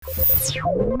All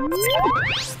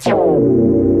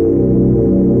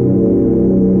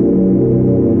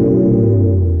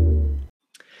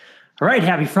right,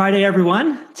 happy Friday,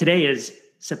 everyone. Today is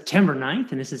September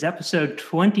 9th, and this is episode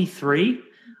 23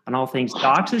 on all things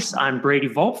DOCSIS. I'm Brady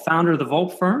Volp, founder of the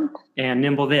Volp firm and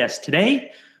Nimble This.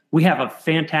 Today, we have a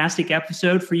fantastic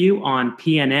episode for you on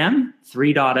PNM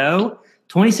 3.0,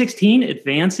 2016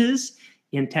 advances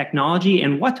in technology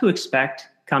and what to expect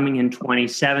coming in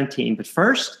 2017. But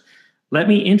first, let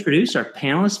me introduce our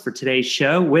panelists for today's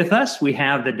show. With us, we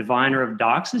have the diviner of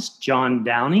DOCSIS, John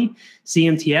Downey,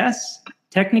 CMTS,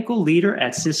 technical leader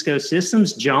at Cisco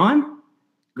Systems. John,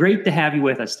 great to have you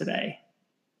with us today.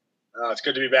 It's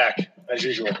good to be back, as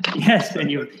usual. Yes,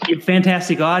 and you have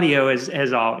fantastic audio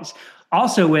as always.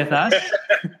 Also with us,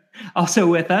 for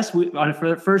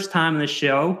the first time on the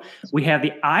show, we have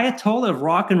the Ayatollah of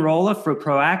rock and rolla for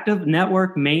proactive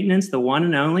network maintenance, the one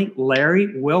and only Larry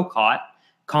Wilcott,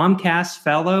 Comcast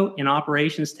Fellow in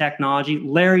Operations Technology.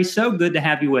 Larry, so good to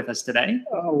have you with us today.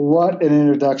 What an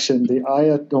introduction. The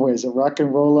is it rock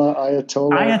and rolla,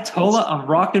 Ayatollah? Ayatollah of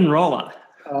rock and rolla.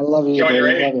 I love you. John, I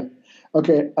love it.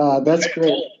 Okay, that's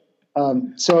great.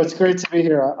 So it's great to be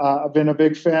here. I've been a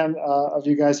big fan of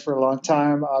you guys for a long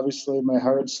time. Obviously, my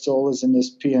heart and soul is in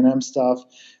this PNM stuff,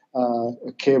 a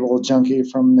cable junkie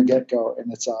from the get-go,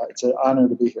 and it's an honor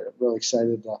to be here. I'm really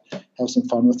excited to have some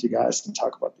fun with you guys and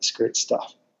talk about this great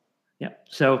stuff. Yeah,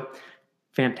 so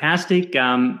fantastic.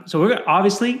 So we're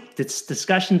obviously, this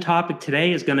discussion topic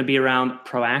today is going to be around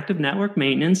proactive network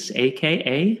maintenance,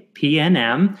 aka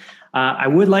PNM. I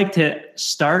would like to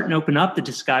start and open up the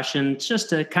discussion just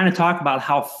to kind of talk about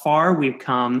how far we've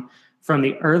come from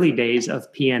the early days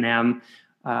of PNM,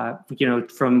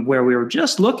 from where we were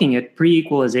just looking at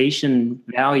pre-equalization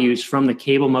values from the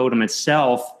cable modem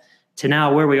itself to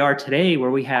now where we are today,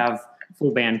 where we have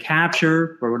full band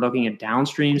capture, where we're looking at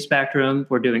downstream spectrum,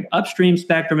 we're doing upstream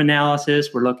spectrum analysis,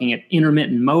 we're looking at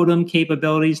intermittent modem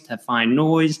capabilities to find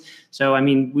noise. So, I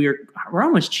mean, we're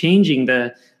almost changing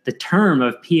the term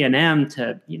of PNM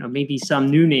to, maybe some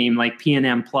new name like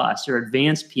PNM Plus or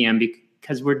Advanced PM,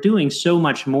 because we're doing so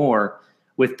much more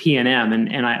with PNM.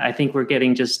 And I think we're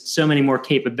getting just so many more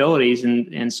capabilities.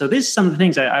 And so this is some of the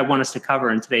things I want us to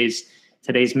cover in today's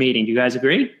meeting. Do you guys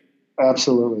agree?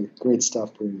 Absolutely. Great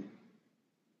stuff, Brady.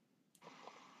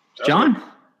 John?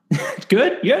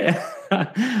 Good? Yeah.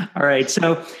 All right.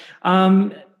 So,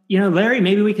 Larry,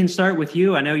 maybe we can start with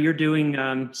you. I know you're doing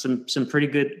some pretty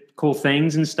good, cool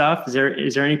things and stuff. Is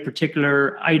there any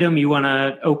particular item you want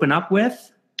to open up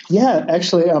with? Yeah,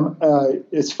 actually,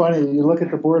 it's funny. You look at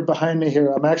the board behind me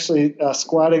here. I'm actually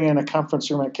squatting in a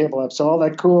conference room at Cable Lab. So all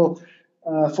that cool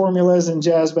formulas and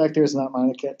jazz back there is not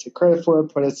mine. I can't take credit for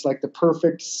it, but it's like the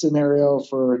perfect scenario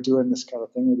for doing this kind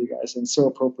of thing with you guys, and so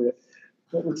appropriate.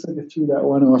 That looks like a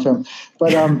 3.1 OFM.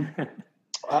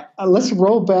 But let's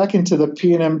roll back into the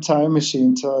PNM time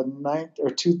machine to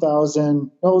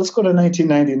 2000. No, let's go to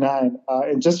 1999.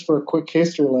 And just for a quick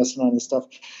history lesson on this stuff,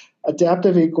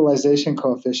 adaptive equalization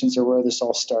coefficients are where this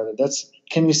all started.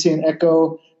 Can you see an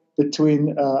echo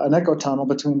tunnel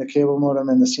between the cable modem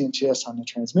and the CMTS on the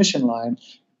transmission line?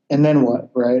 And then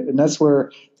what, right? And that's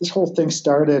where this whole thing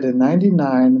started in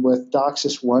 99 with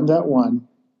DOCSIS 1.1.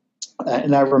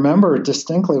 And I remember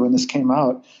distinctly when this came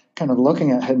out, kind of looking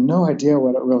at it, had no idea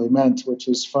what it really meant, which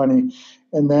was funny.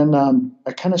 And then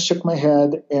I kind of shook my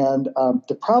head. And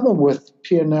the problem with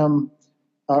PNM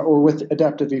or with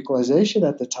adaptive equalization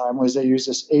at the time was they used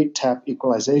this 8-tap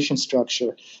equalization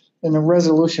structure. And the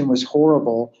resolution was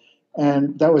horrible.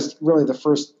 And that was really the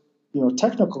first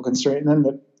technical constraint. And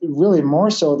then really more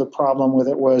so the problem with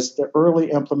it was the early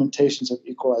implementations of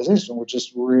equalization were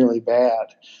just really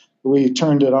bad. We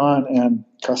turned it on and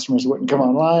customers wouldn't come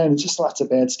online, and just lots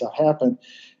of bad stuff happened.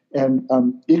 And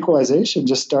equalization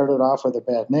just started off with a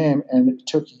bad name, and it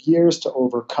took years to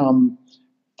overcome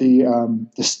the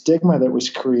stigma that was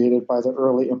created by the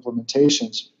early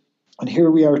implementations. And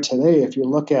here we are today. If you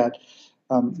look at,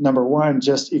 number one,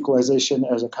 just equalization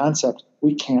as a concept,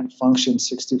 we can't function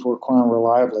 64 QAM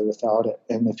reliably without it.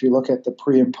 And if you look at the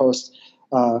pre and post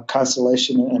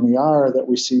constellation and MER that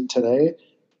we see today,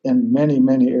 in many,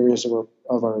 many areas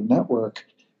of our network,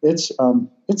 it's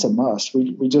a must.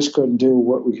 We just couldn't do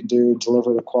what we can do,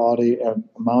 deliver the quality and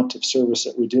amount of service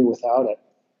that we do without it.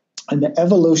 And the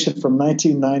evolution from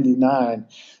 1999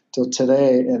 till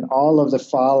today and all of the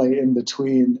folly in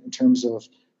between in terms of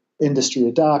industry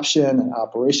adoption and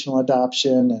operational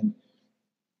adoption and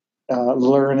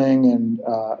learning and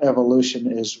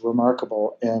evolution is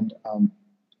remarkable. And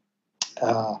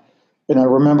I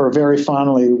remember very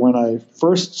fondly when I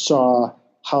first saw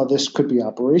how this could be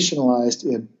operationalized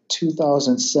in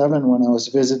 2007 when I was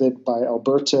visited by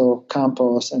Alberto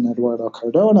Campos and Eduardo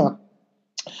Cardona.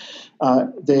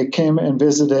 They came and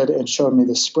visited and showed me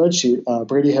the spreadsheet.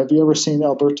 Brady, have you ever seen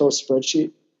Alberto's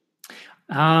spreadsheet?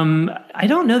 I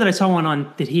don't know that I saw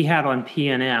one that he had on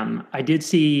PNM. I did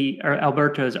see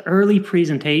Alberto's early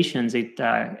presentations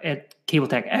at Cable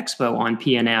Tech Expo on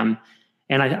PNM.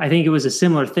 And I think it was a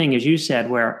similar thing, as you said,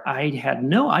 where I had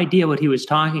no idea what he was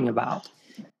talking about.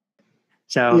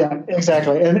 So yeah,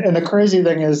 exactly. And the crazy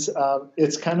thing is,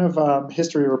 it's kind of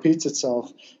history repeats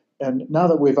itself. And now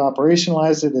that we've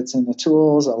operationalized it, it's in the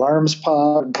tools, alarms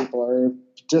pop, and people are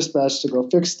dispatched to go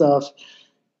fix stuff.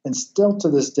 And still to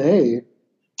this day,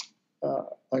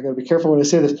 I got to be careful when I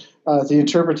say this, the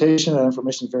interpretation of that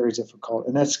information is very difficult.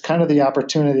 And that's kind of the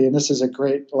opportunity. And this is a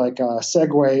great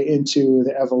segue into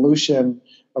the evolution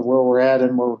of where we're at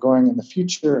and where we're going in the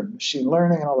future and machine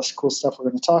learning and all this cool stuff we're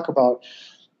going to talk about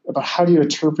how do you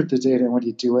interpret the data and what do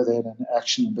you do with it and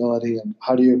actionability and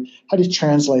how do you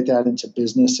translate that into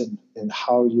business and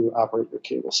how you operate your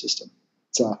cable system.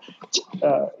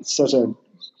 It's such a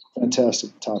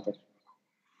fantastic topic.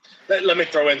 Let me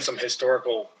throw in some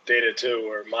historical data too,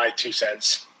 or my 2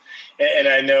 cents. And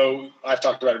I know I've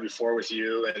talked about it before with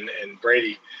you and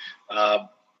Brady.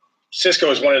 Cisco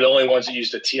is one of the only ones that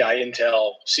used a TI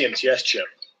Intel CMTS chip.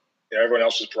 Everyone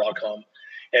else was Broadcom.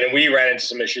 And we ran into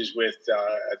some issues with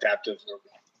adaptive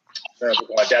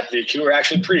EQ, or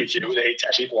actually pre-EQ, the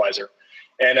 8-tap equalizer.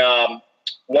 And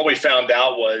what we found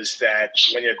out was that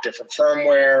when you have different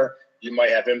firmware, you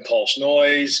might have impulse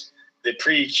noise. The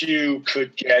pre-EQ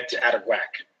could get out of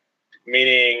whack.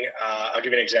 Meaning, I'll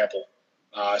give you an example.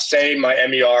 Say my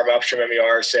MER, my upstream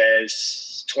MER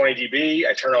says 20 dB.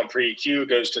 I turn on pre-EQ, it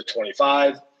goes to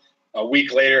 25. A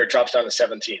week later, it drops down to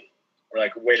 17. We're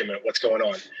like, wait a minute, what's going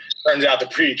on? Turns out the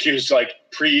pre-EQ is like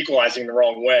pre-equalizing the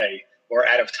wrong way or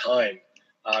out of time,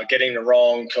 getting the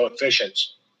wrong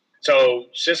coefficients. So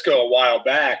Cisco a while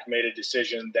back made a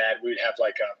decision that we'd have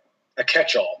like a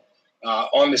catch-all.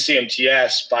 On the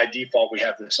CMTS, by default, we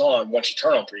have this on once you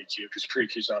turn on pre-EQ, because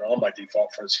pre-EQ is not on by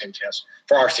default for the CMTS,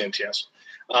 for our CMTS.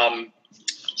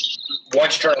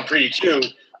 Once you turn on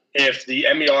pre-EQ, if the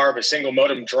MER of a single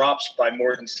modem drops by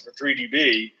more than 3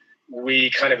 dB, we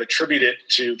kind of attribute it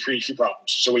to pre-EQ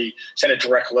problems. So we send a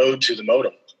direct load to the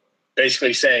modem,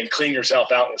 basically saying, clean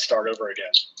yourself out and start over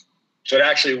again. So it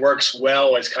actually works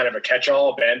well as kind of a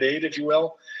catch-all, Band-Aid, if you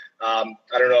will. I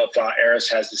don't know if Aris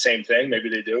has the same thing. Maybe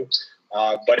they do.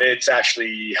 But it's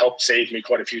actually helped save me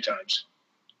quite a few times.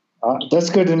 That's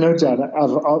good to know, John.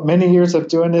 I've many years of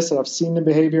doing this, and I've seen the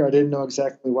behavior. I didn't know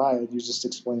exactly why. You just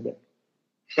explained it.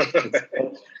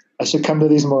 I should come to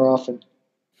these more often.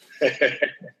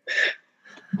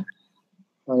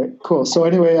 All right, cool. So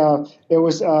anyway, it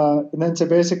was, and then to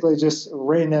basically just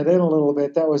rein that in a little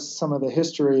bit, that was some of the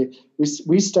history.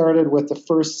 We started with the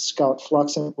first Scout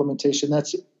Flux implementation.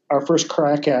 That's our first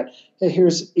crack at, hey,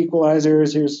 here's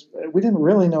equalizers. We didn't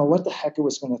really know what the heck it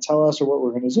was going to tell us or what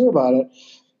we're going to do about it.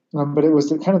 But it was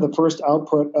kind of the first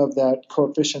output of that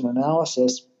coefficient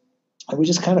analysis. And we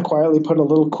just kind of quietly put a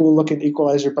little cool looking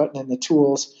equalizer button in the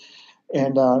tools.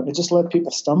 And it just let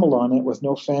people stumble on it with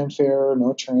no fanfare,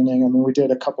 no training. I mean, we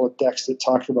did a couple of decks that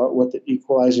talked about what the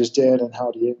equalizers did and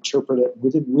how to interpret it. We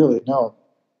didn't really know.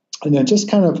 And then just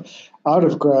kind of out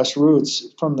of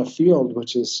grassroots from the field,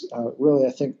 which is really,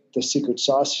 I think, the secret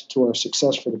sauce to our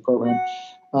success for the program,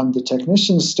 the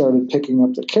technicians started picking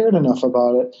up that cared enough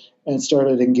about it and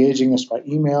started engaging us by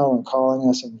email and calling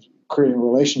us and creating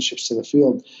relationships to the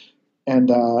field. And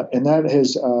that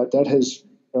has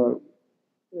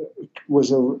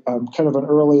was a kind of an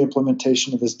early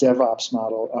implementation of this DevOps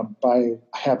model by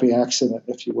happy accident,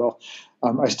 if you will.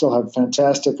 I still have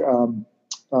fantastic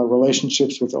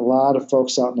relationships with a lot of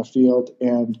folks out in the field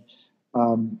and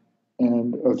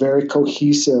a very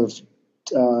cohesive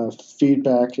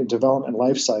feedback and development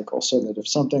life cycle, so that if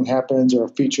something happens or a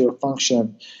feature or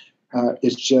function,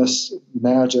 it's just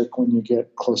magic when you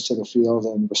get close to the field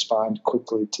and respond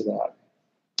quickly to that.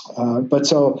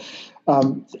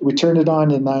 We turned it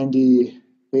on in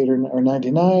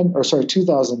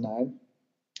 2009,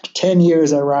 10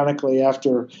 years, ironically,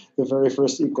 after the very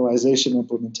first equalization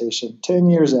implementation. 10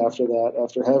 years after that,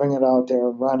 after having it out there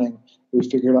and running, we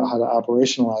figured out how to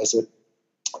operationalize it.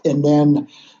 And then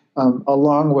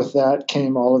along with that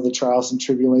came all of the trials and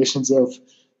tribulations of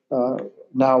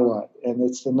now what? And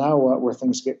it's the now what where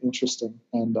things get interesting.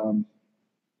 And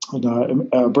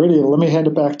Brady, let me hand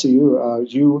it back to you.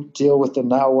 You deal with the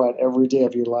now what every day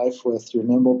of your life with your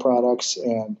Nimble products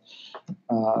and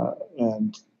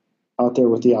out there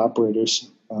with the operators.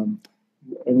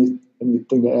 Anything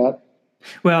to add?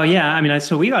 Well, yeah, I mean,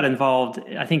 so we got involved,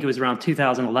 I think it was around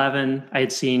 2011. I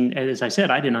had seen, as I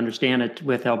said, I didn't understand it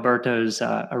with Alberto's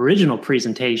original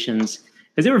presentations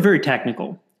because they were very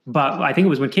technical. But I think it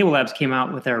was when Cable Labs came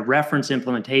out with their reference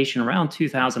implementation around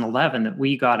 2011 that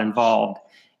we got involved.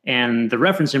 And the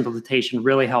reference implementation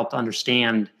really helped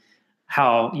understand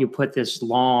how you put this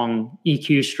long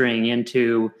EQ string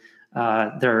into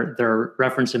their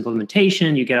reference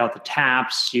implementation. You get out the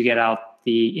taps, you get out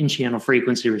the in-channel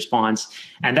frequency response,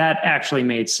 and that actually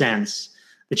made sense.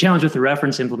 The challenge with the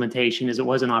reference implementation is it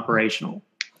wasn't operational.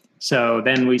 So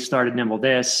then we started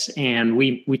NimbleDis, and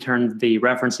we turned the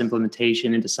reference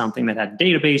implementation into something that had a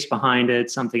database behind it,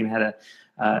 something that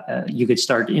had you could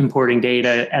start importing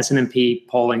data, SNMP,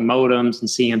 polling modems and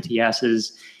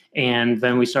CMTSs. And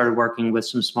then we started working with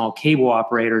some small cable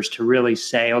operators to really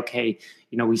say, okay,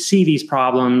 we see these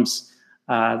problems.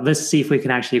 Let's see if we can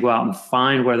actually go out and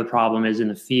find where the problem is in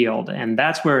the field. And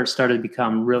that's where it started to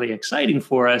become really exciting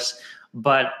for us.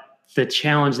 But the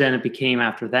challenge then it became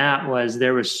after that was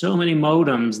there were so many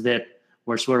modems that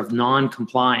were sort of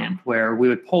non-compliant, where we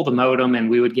would pull the modem and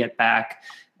we would get back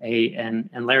and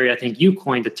Larry, I think you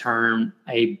coined the term,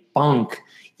 a bunk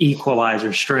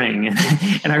equalizer string.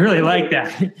 And I really like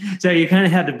that. So you kind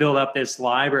of had to build up this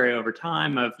library over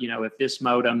time of, if this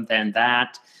modem, then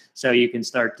that. So you can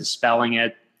start dispelling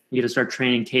it. You got to start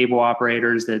training cable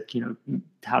operators that,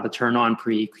 how to turn on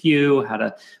pre-EQ, how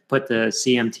to put the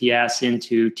CMTS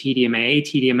into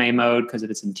TDMA mode, because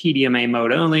if it's in TDMA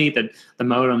mode only, the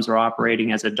modems are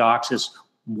operating as a DOCSIS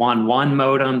 1.1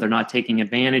 modem. They're not taking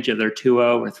advantage of their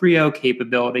 2.0 or 3.0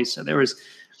 capabilities. So there was,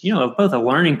 both a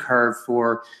learning curve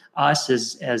for us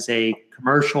as a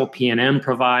commercial PNM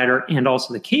provider and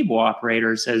also the cable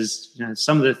operators, as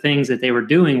some of the things that they were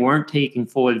doing weren't taking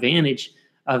full advantage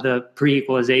of the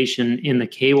pre-equalization in the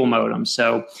cable modem.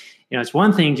 So, it's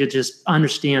one thing to just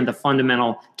understand the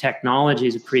fundamental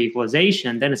technologies of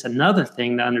pre-equalization. Then it's another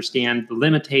thing to understand the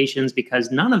limitations, because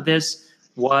none of this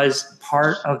was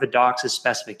part of the DOCSIS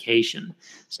specification.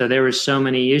 So there were so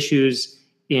many issues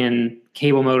in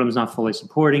cable modems not fully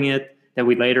supporting it that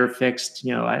we later fixed.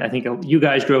 I think you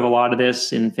guys drove a lot of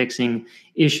this in fixing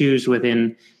issues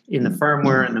in the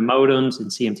firmware and the modems and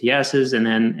CMTSs,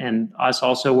 and us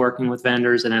also working with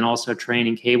vendors, and then also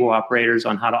training cable operators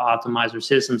on how to optimize their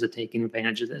systems at taking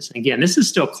advantage of this. And again, this is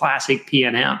still classic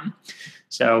PNM.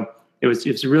 So it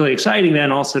was really exciting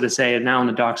then also to say now in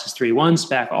the DOCSIS 3.1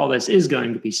 spec, all this is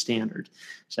going to be standard.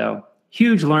 So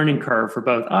huge learning curve for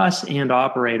both us and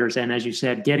operators. And as you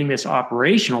said, getting this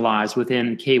operationalized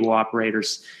within cable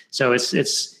operators. So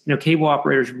it's cable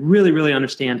operators really, really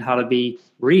understand how to be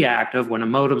reactive. When a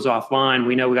modem's offline,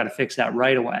 we know we got to fix that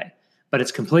right away. But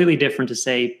it's completely different to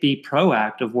say be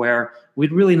proactive, where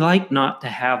we'd really like not to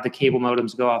have the cable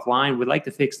modems go offline. We'd like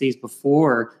to fix these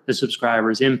before the subscriber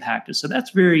is impacted. So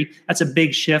that's a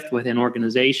big shift within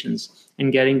organizations,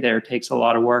 and getting there takes a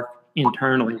lot of work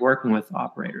internally, working with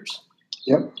operators.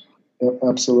 Yep,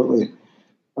 absolutely.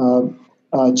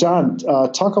 John,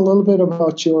 talk a little bit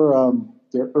about your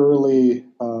early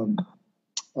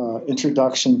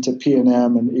introduction to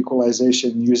PNM and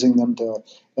equalization, using them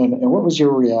and what was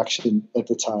your reaction at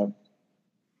the time?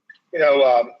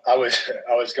 I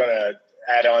was going to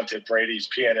add on to Brady's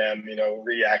PNM,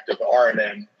 reactive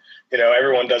RNM.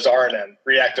 Everyone does RNM,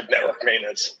 reactive network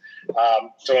maintenance.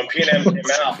 So when PNM came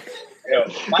out,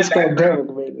 it's called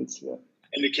network maintenance, yeah.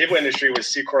 In the cable industry was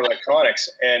Secor Electronics,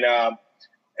 and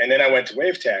then I went to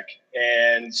WaveTech,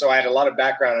 and so I had a lot of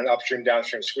background in upstream,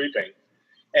 downstream sweeping,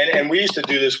 and we used to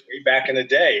do this way back in the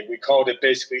day. We called it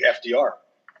basically FDR,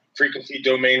 frequency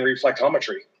domain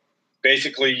reflectometry.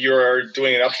 Basically, you're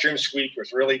doing an upstream sweep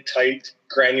with really tight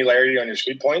granularity on your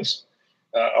sweep points,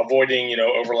 avoiding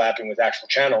overlapping with actual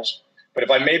channels. But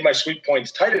if I made my sweep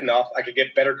points tight enough, I could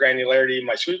get better granularity in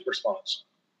my sweep response.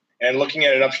 And looking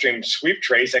at an upstream sweep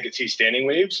trace, I could see standing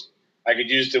waves. I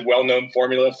could use the well-known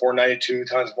formula, 492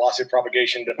 times velocity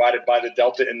propagation divided by the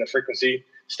delta in the frequency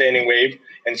standing wave,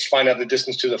 and find out the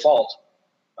distance to the fault.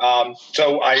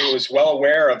 So I was well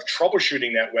aware of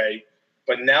troubleshooting that way.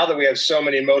 But now that we have so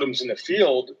many modems in the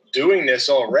field doing this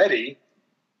already,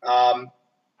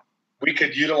 we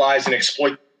could utilize and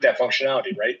exploit that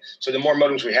functionality, right? So the more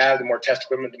modems we have, the more test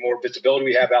equipment, the more visibility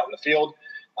we have out in the field.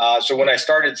 So when I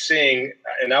started seeing,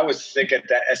 and I was thinking at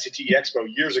that SCTE Expo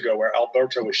years ago where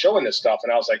Alberto was showing this stuff,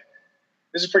 and I was like,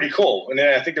 this is pretty cool. And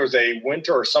then I think there was a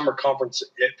winter or summer conference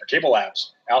for Cable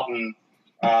Labs out in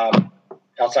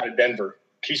outside of Denver.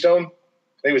 Keystone?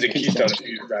 I think it was in Keystone a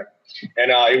few years back.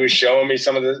 And he was showing me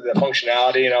some of the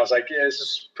functionality, and I was like, yeah, this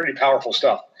is pretty powerful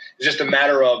stuff. It's just a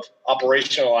matter of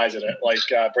operationalizing it, like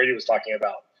Brady was talking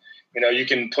about. You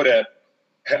can put a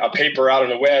a paper out on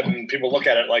the web and people look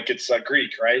at it like it's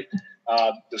Greek, right?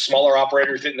 The smaller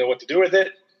operators didn't know what to do with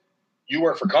it. You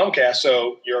work for Comcast,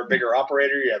 so you're a bigger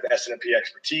operator. You have S&P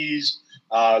expertise,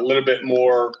 a little bit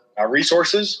more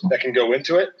resources that can go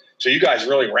into it. So you guys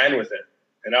really ran with it,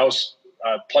 and I was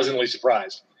pleasantly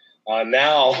surprised.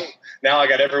 Now I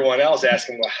got everyone else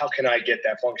asking, well, how can I get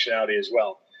that functionality as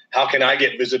well? How can I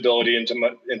get visibility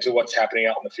into what's happening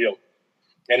out in the field?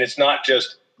 And it's not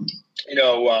just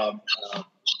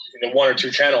one or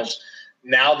two channels.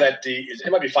 Now that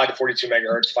it might be 5 to 42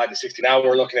 megahertz, 5 to 60. Now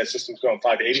we're looking at systems going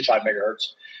 5 to 85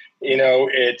 megahertz.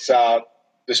 It's the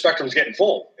spectrum's getting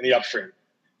full in the upstream.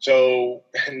 So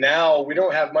now we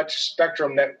don't have much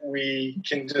spectrum that we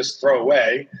can just throw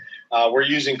away. We're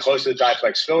using close to the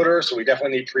diplex filter, so we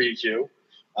definitely need pre-EQ.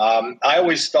 I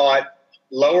always thought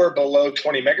lower below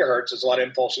 20 megahertz is a lot of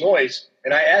impulse noise.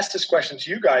 And I asked this question to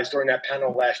you guys during that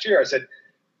panel last year. I said,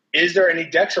 is there any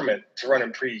detriment to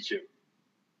running pre-EQ?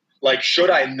 Like, should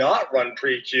I not run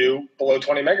pre-EQ below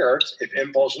 20 megahertz if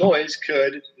impulse noise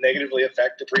could negatively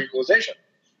affect the pre-equalization?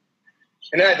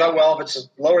 And then I thought, well, if it's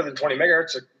lower than 20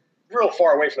 megahertz, it's real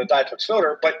far away from the diplex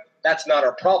filter, but that's not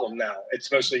our problem now.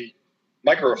 It's mostly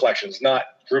micro reflections, not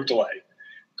group delay.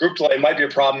 Group delay might be a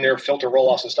problem near filter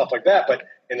roll-offs and stuff like that, but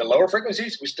in the lower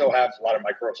frequencies, we still have a lot of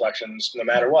micro reflections no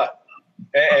matter what.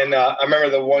 And I remember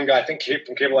the one guy, I think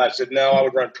from Cable Lab, said, no, I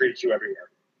would run pre-EQ everywhere.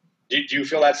 Do you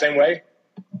feel that same way?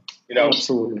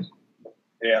 Absolutely.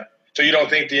 Yeah. So you don't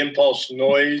think the impulse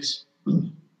noise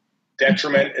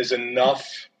detriment is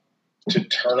enough to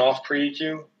turn off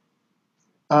pre-EQ?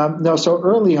 No. So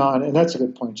early on, and that's a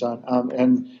good point, John.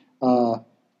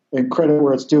 And credit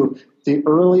where it's due. The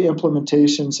early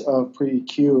implementations of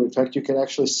pre-EQ, in fact, you could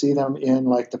actually see them in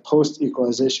like the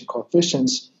post-equalization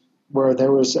coefficients, where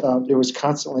it was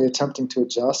constantly attempting to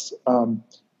adjust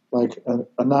like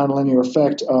a nonlinear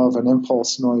effect of an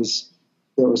impulse noise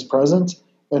that was present.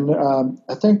 And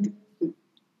I think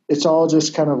it's all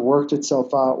just kind of worked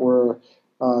itself out where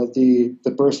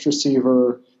the burst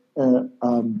receiver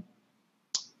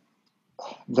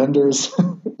vendors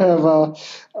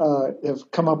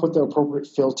have come up with the appropriate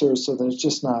filters so that it's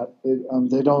just not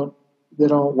they don't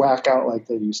whack out like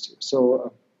they used to.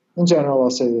 So in general, I'll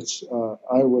say it's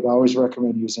I would always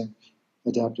recommend using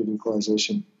adaptive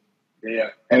equalization. Yeah,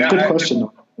 and good question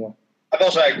though. Yeah, I've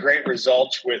also had great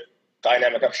results with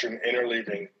dynamic upstream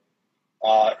interleaving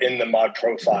in the mod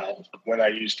profile when I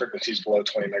use frequencies below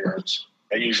 20 megahertz.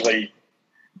 That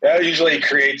usually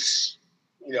creates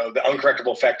the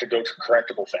uncorrectable effect to go to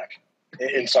correctable effect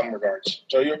in some regards.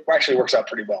 So it actually works out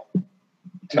pretty well.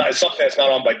 It's something that's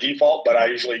not on by default, but I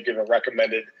usually give a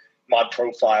recommended mod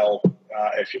profile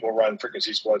if people run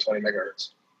frequencies below 20 megahertz.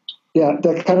 Yeah,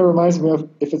 that kind of reminds me of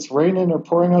if it's raining or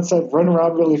pouring outside, run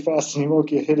around really fast and you won't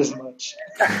get hit as much.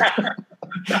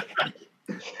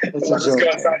 Unless it's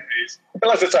going sideways.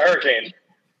 Unless it's a hurricane.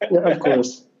 Yeah, of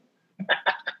course.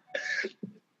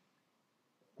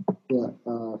 Yeah.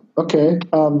 Okay.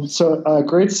 So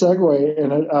great segue,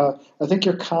 and I think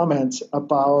your comment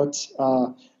about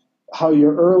how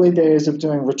your early days of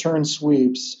doing return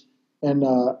sweeps and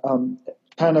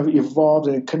kind of evolved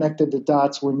and connected the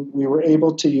dots when we were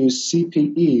able to use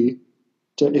CPE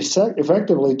to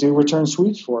effectively do return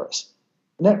sweeps for us,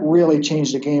 and that really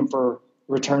changed the game for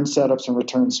return setups and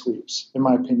return sweeps, in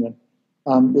my opinion.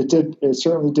 It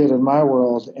certainly did in my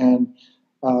world, and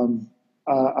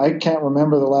I can't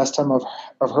remember the last time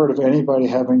I've heard of anybody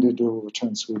having to do a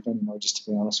return sweep anymore, just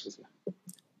to be honest with you.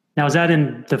 Now, is that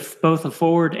in both the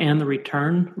forward and the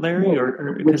return, Larry?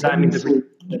 Or because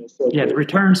the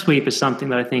return sweep is something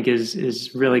that I think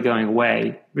is really going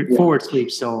away. Yeah. Forward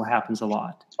sweep still happens a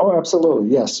lot. Oh, absolutely,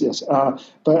 yes.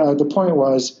 But the point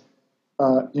was,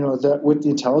 that with the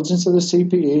intelligence of the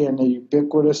CPE and the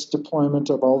ubiquitous deployment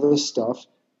of all this stuff,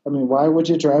 I mean, why would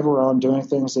you drive around doing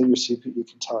things that your CPE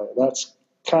can tell you? That's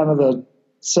kind of the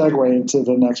segue into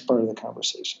the next part of the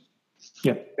conversation.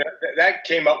 Yeah, that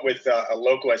came up with a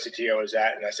local SCT I was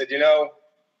at, and I said,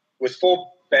 with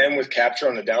full bandwidth capture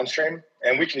on the downstream,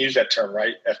 and we can use that term,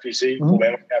 right? FBC, full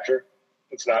bandwidth capture.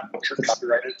 It's not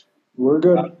copyrighted. We're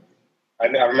good. I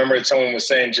remember that someone was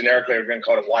saying generically we're going to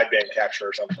call it wideband capture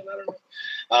or something. I don't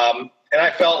know. And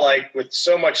I felt like with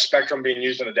so much spectrum being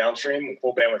used in the downstream with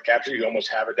full bandwidth capture, you almost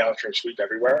have a downstream sweep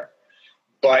everywhere.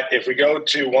 But if we go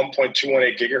to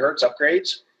 1.218 gigahertz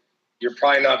upgrades, you're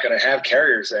probably not going to have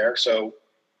carriers there, so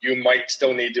you might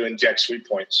still need to inject sweep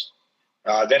points.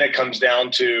 Then it comes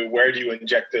down to where do you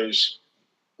inject those?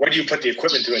 Where do you put the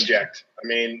equipment to inject? I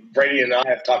mean, Brady and I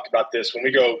have talked about this. When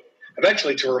we go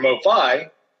eventually to remote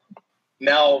PHY,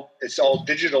 now it's all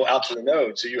digital out to the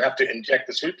node, so you have to inject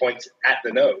the sweep points at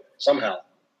the node somehow.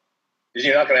 because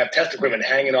you're not going to have test equipment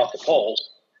hanging off the pole,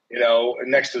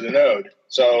 next to the node.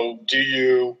 So do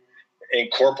you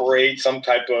incorporate some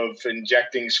type of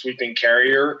injecting sweeping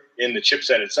carrier in the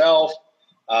chipset itself?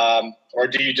 Or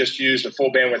do you just use the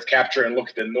full bandwidth capture and look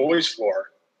at the noise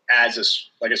floor as a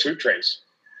sweep trace?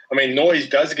 I mean, noise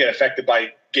does get affected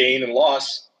by gain and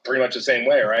loss pretty much the same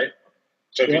way, right?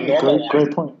 So if you normalize,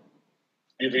 great point.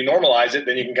 If you normalize it,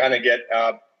 then you can kind of get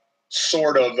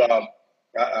sort of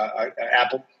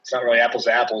apple. It's not really apples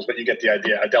to apples, but you get the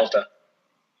idea. A delta.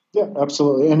 Yeah,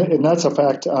 absolutely, and that's a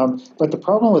fact. But the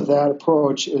problem with that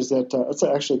approach is that it's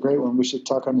actually a great one. We should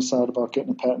talk on the side about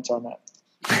getting a patent on that.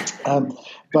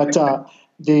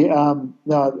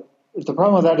 The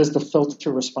problem with that is the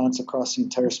filter response across the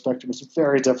entire spectrum. It's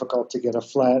very difficult to get a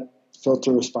flat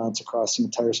filter response across the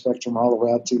entire spectrum all the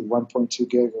way out to 1.2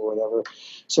 gig or whatever.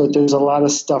 So there's a lot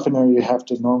of stuff in there you have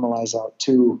to normalize out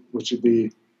too, which would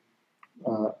be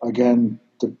again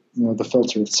the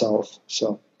filter itself.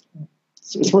 So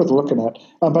it's worth looking at.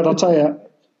 But I'll tell you,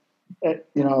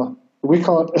 we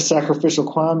call it a sacrificial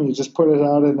QAM. You just put it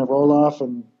out in the roll off,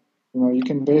 and you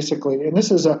can basically. And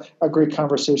this is a great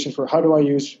conversation for how do I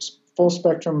use full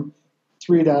spectrum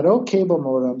 3.0 cable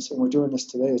modems, and we're doing this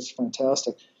today. It's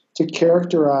fantastic to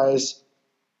characterize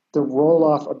the roll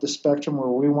off of the spectrum where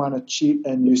we want to cheat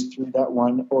and use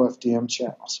 3.1 OFDM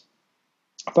channels.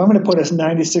 If I'm going to put a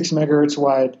 96 megahertz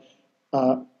wide,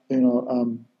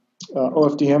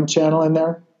 OFDM channel in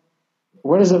there,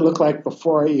 what does it look like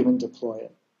before I even deploy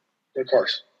it? Of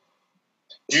course,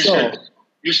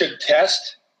 you should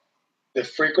test the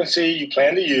frequency you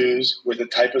plan to use with the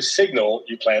type of signal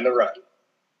you plan to run.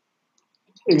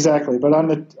 Exactly, but on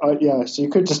the so you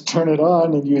could just turn it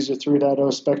on and use your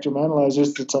 3.0 spectrum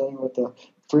analyzers to tell you what the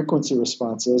frequency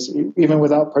response is, even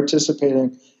without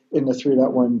participating in the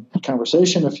 3.1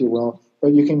 conversation, if you will.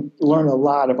 But you can learn a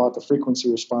lot about the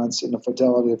frequency response and the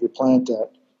fidelity of your plant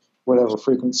at whatever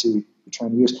frequency you're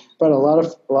trying to use. But a lot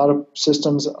of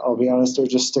systems, I'll be honest, they're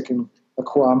just sticking a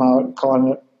QAM out, calling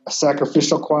it a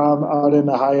sacrificial QAM out in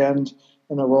the high end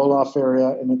in the roll off area,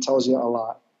 and it tells you a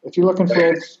lot. If you're looking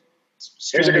for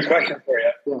Here's a good question for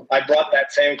you. Yeah. I brought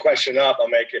that same question up. I'm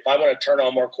like, if I want to turn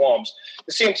on more QAMs,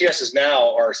 the CMTSs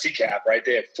now are CCAP, right?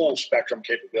 They have full spectrum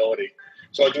capability.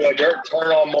 So do I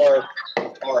turn on more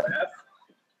RF?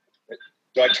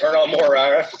 Do I turn on more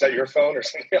RF? Is that your phone or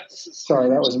something else's? Sorry,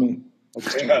 that was me.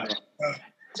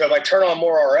 So if I turn on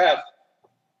more RF,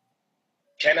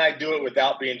 can I do it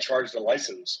without being charged a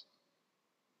license?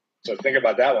 So think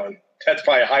about that one. That's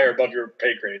probably higher above your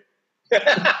pay grade.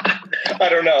 I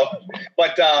don't know.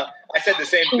 But I said the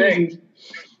same thing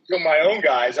to my own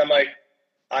guys. I'm like,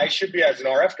 I should be, as an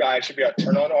RF guy, I should be able to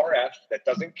turn on RF that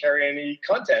doesn't carry any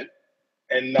content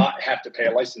and not have to pay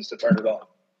a license to turn it on.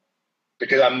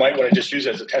 Because I might want to just use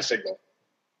it as a test signal.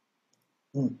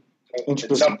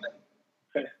 Interesting.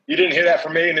 You didn't hear that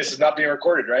from me, and this is not being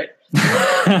recorded, right?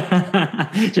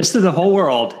 Just to the whole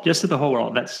world. Just to the whole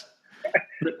world. That's.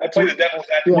 I play the devil's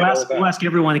advocate. We'll ask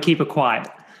everyone to keep it quiet.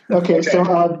 Okay.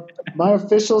 So my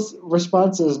official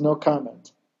response is no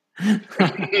comment.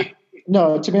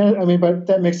 No, to me, but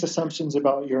that makes assumptions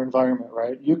about your environment,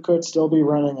 right? You could still be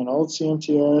running an old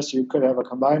CMTS. You could have a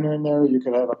combiner in there. You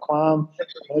could have a QAM,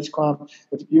 edge QAM.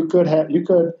 If you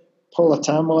could pull a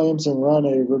Tom Williams and run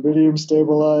a rubidium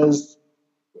stabilized,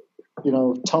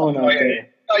 tone out there.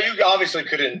 No, you obviously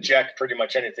could inject pretty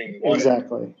much anything you wanted.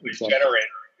 Exactly. Generator,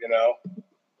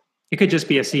 It could just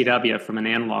be a CW from an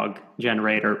analog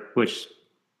generator, which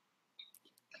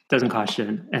doesn't cost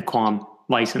you a QAM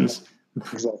license.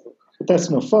 Exactly. But that's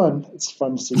no fun. It's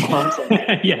fun to see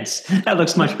QAM. Yes, that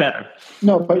looks much better.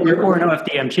 No, but or an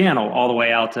OFDM channel all the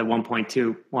way out to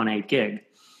 1.218 gig.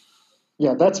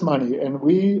 Yeah, that's money, and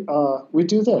we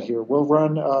do that here. We'll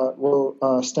run,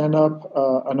 stand up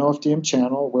an OFDM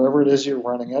channel wherever it is you're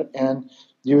running it, and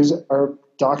use our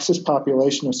DOCSIS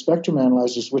population of spectrum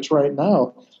analyzers, which right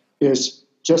now is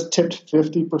just tipped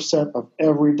 50% of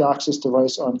every DOCSIS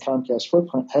device on Comcast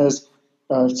footprint has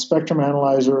a spectrum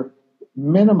analyzer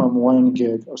minimum 1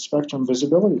 gig of spectrum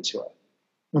visibility to it.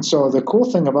 And so the cool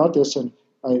thing about this, and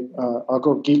I'll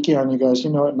go geeky on you guys,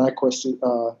 you know what Nyquist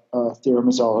theorem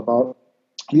is all about.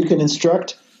 You can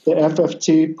instruct the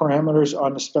FFT parameters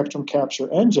on the spectrum capture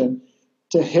engine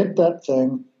to hit that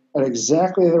thing at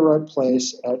exactly the right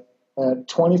place at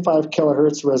 25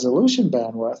 kilohertz resolution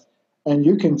bandwidth, and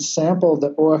you can sample the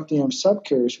OFDM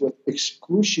subcarriers with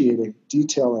excruciating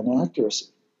detail and accuracy.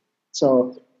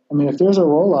 So, if there's a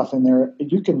roll-off in there,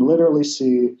 you can literally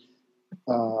see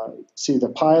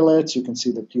the pilots, you can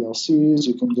see the PLCs,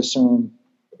 you can discern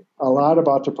a lot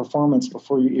about the performance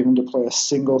before you even deploy a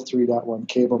single 3.1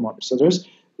 cable modem. So there's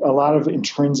a lot of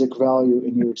intrinsic value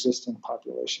in your existing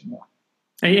population. Yeah.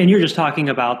 And you're just talking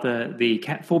about the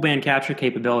full band capture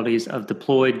capabilities of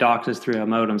deployed DOCSIS 3.0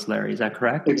 modems, Larry. Is that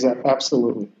correct? Exactly.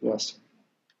 Absolutely. Yes.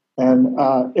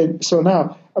 And so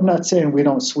now I'm not saying we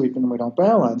don't sweep and we don't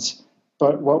balance,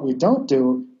 but what we don't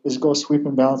do is go sweep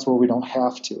and balance where we don't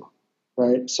have to,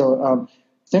 right? So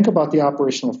think about the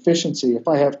operational efficiency. If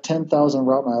I have 10,000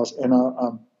 route miles, and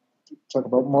I'll talk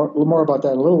about more about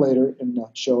that a little later in the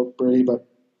show, Brady, but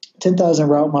 10,000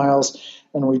 route miles,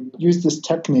 and we use this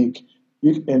technique,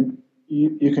 you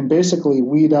can basically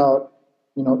weed out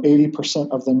 80%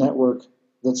 of the network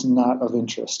that's not of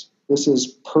interest. This is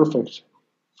perfect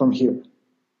from here.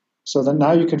 So that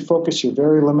now you can focus your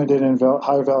very limited and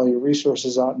high value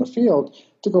resources out in the field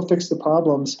to go fix the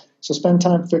problems. So spend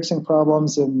time fixing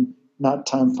problems and not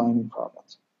time finding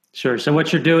problems. Sure. So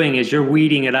what you're doing is you're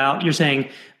weeding it out. You're saying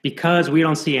because we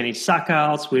don't see any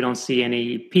suckouts, we don't see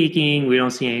any peaking, we don't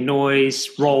see any noise,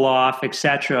 roll off,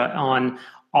 etc. on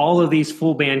all of these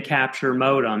full band capture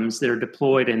modems that are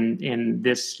deployed in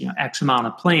this X amount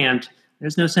of plant.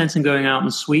 There's no sense in going out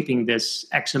and sweeping this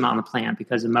X amount of plant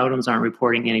because the modems aren't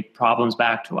reporting any problems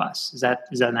back to us. Is that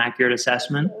an accurate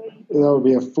assessment? That would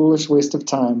be a foolish waste of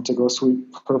time to go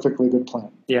sweep perfectly good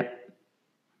plant. Yeah,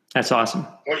 that's awesome.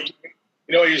 What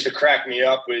used to crack me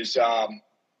up was,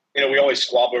 we always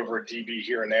squab over a dB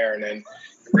here and there. And then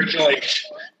originally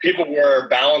people were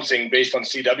balancing based on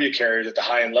CW carriers at the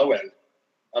high and low end.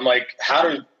 I'm like, how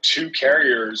do two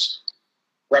carriers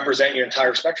represent your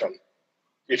entire spectrum?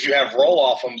 If you have roll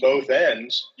off on both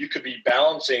ends, you could be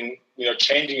balancing,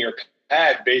 changing your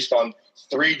pad based on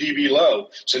 3 dB low.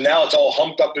 So now it's all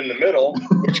humped up in the middle,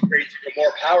 which creates even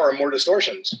more power and more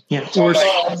distortions. Yeah. So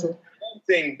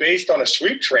thing based on a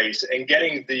sweep trace and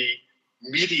getting the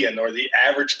median or the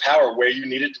average power where you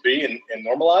need it to be and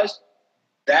normalized,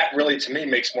 that really to me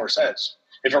makes more sense.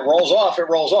 If it rolls off, it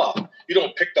rolls off. You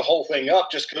don't pick the whole thing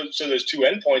up just so there's 2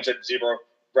 endpoints at 0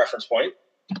 reference point.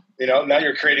 Now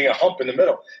you're creating a hump in the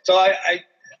middle. So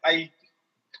I've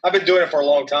been doing it for a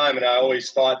long time, and I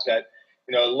always thought that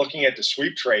looking at the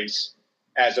sweep trace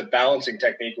as a balancing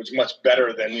technique was much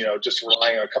better than just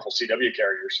relying on a couple CW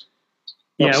carriers.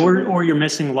 Yeah, or you're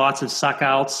missing lots of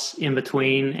suckouts in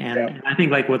between, and I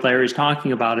think like what Larry's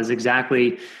talking about is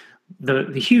exactly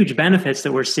the huge benefits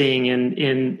that we're seeing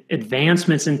in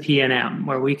advancements in PNM,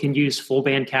 where we can use full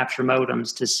band capture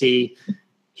modems to see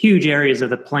huge areas of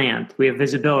the plant. We have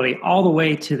visibility all the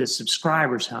way to the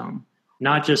subscriber's home,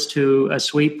 not just to a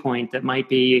sweep point that might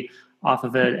be off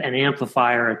of an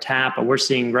amplifier or a tap, but we're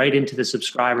seeing right into the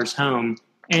subscriber's home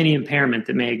any impairment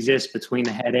that may exist between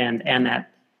the head end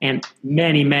and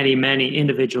many, many, many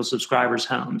individual subscribers'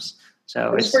 homes.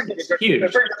 So it's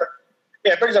huge.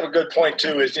 It brings up a good point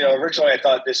too. Is originally I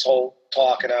thought this whole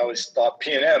talk, and I always thought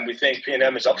PNM. We think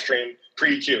PNM is upstream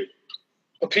pre-EQ,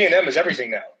 but PNM is everything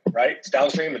now, right? It's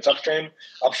downstream, it's upstream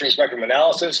spectrum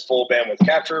analysis, full bandwidth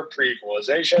capture,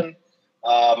 pre-equalization.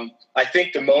 I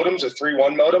think the modems, the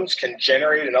 3.1 modems, can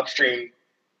generate an upstream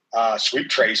sweep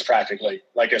trace practically,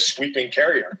 like a sweeping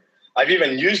carrier. I've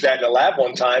even used that in the lab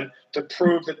one time to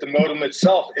prove that the modem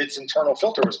itself, its internal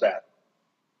filter was bad.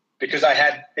 Because I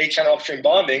had 8-channel upstream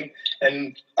bonding,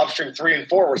 and upstream 3 and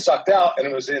 4 were sucked out, and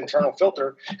it was the internal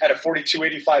filter, had a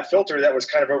 4285 filter that was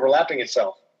kind of overlapping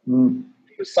itself. It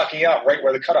was sucking out right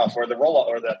where the cutoff, where the rollout,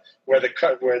 or where the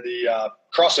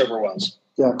crossover was.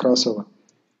 Yeah, crossover.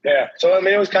 Yeah. So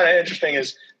it was kind of interesting.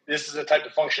 Is this is the type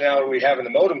of functionality we have in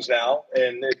the modems now,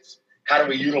 and it's how do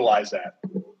we utilize that?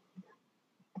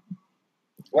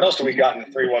 What else do we got in the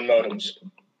 3.1 modems?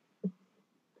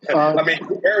 Where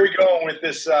are we going with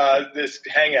this this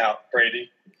hangout, Brady?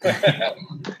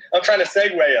 I'm trying to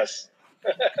segue us.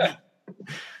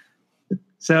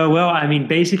 So,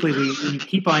 basically, we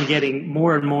keep on getting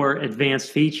more and more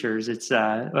advanced features. It's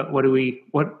what do we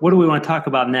want to talk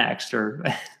about next, or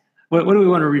what do we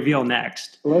want to reveal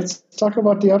next? Let's talk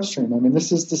about the upstream.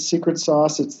 This is the secret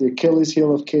sauce. It's the Achilles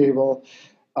heel of cable.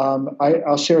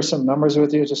 I'll share some numbers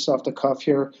with you just off the cuff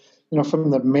here.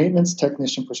 From the maintenance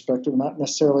technician perspective, not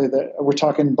necessarily we're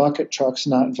talking bucket trucks,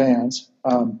 not vans.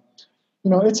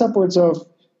 It's upwards of,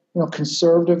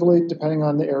 conservatively, depending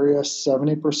on the area,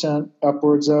 70%,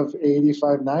 upwards of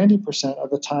 85, 90%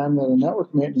 of the time that a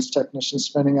network maintenance technician is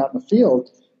spending out in the field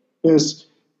is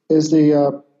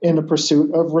in the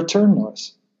pursuit of return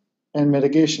noise and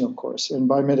mitigation, of course. And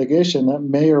by mitigation, that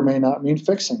may or may not mean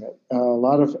fixing it.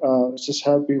 Let's just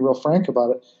be real frank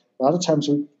about it. A lot of times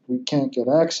we can't get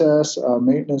access.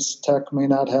 Maintenance tech may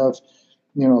not have,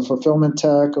 fulfillment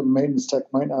tech. A maintenance tech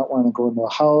might not want to go into a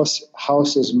house.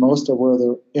 House is most of where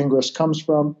the ingress comes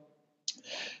from.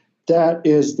 that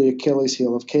is the Achilles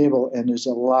heel of cable, and there's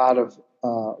a lot of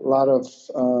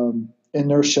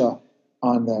inertia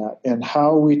on that, and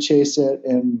how we chase it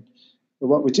and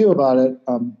what we do about it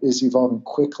is evolving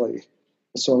quickly.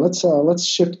 So let's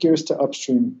shift gears to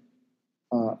upstream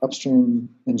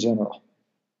in general.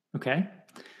 Okay.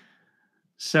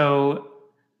 So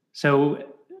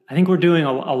I think we're doing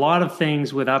a lot of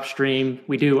things with upstream.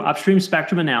 We do upstream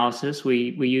spectrum analysis.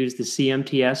 We use the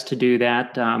CMTS to do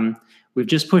that. We've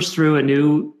just pushed through a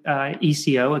new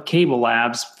ECO, a Cable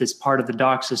Labs, that's part of the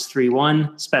DOCSIS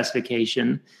 3.1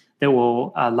 specification that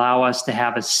will allow us to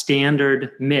have a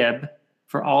standard MIB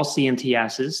for all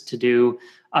CMTSs to do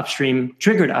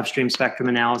triggered upstream spectrum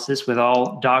analysis with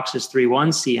all DOCSIS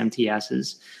 3.1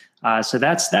 CMTSs. So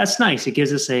that's nice. It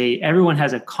gives us everyone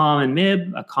has a common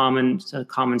MIB, a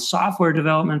common software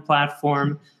development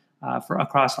platform for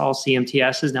across all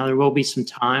CMTSs. Now there will be some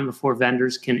time before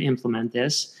vendors can implement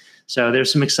this. So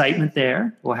there's some excitement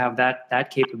there. We'll have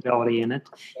that capability in it.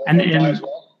 And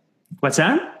what's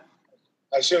that?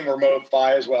 I assume remote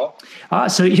PHY as well.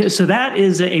 So that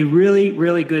is a really,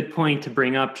 really good point to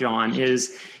bring up, John,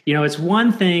 is, it's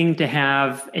one thing to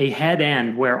have a head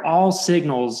end where all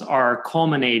signals are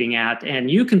culminating at,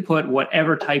 and you can put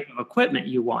whatever type of equipment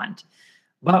you want.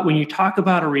 But when you talk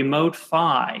about a remote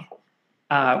PHY,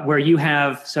 where you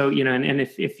have, and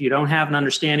if you don't have an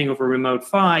understanding of a remote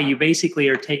PHY, you basically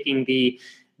are taking the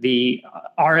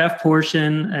RF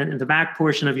portion and the back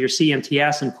portion of your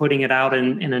CMTS and putting it out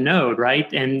in a node,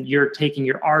 right? And you're taking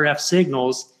your RF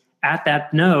signals at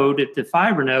that node, at the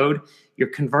fiber node, you're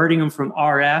converting them from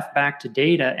RF back to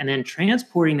data and then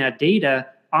transporting that data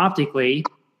optically,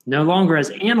 no longer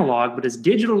as analog, but as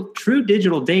true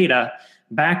digital data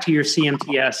back to your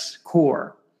CMTS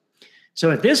core. So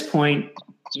at this point,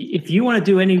 if you want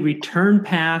to do any return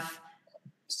path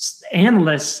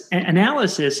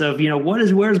analysis of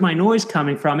where's my noise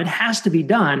coming from, it has to be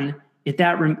done at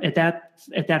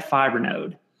that fiber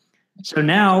node. So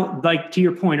now, like to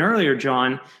your point earlier,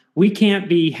 John, we can't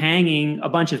be hanging a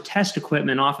bunch of test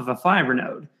equipment off of a fiber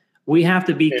node. We have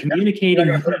to be communicating.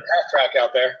 You're going to put a path track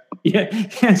out there. Yeah,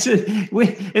 it's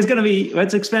going to be,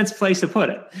 it's an expensive place to put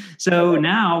it. So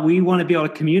now we want to be able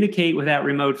to communicate with that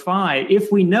remote PHY.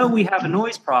 If we know we have a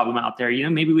noise problem out there,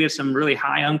 maybe we have some really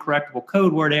high uncorrectable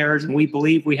code word errors and we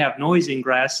believe we have noise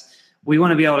ingress, we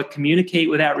want to be able to communicate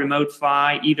with that remote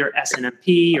PHY, either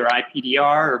SNMP or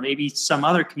IPDR or maybe some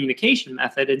other communication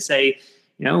method, and say,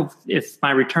 if my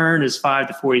return is 5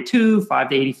 to 42, 5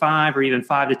 to 85, or even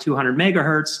 5 to 200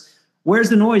 megahertz,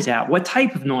 where's the noise at? What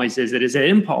type of noise is it? Is it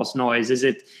impulse noise? Is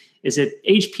it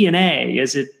HPNA?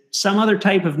 Is it some other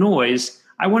type of noise?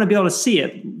 I want to be able to see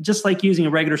it, just like using a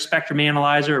regular spectrum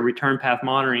analyzer or return path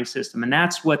monitoring system. And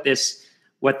that's what this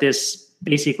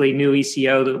basically new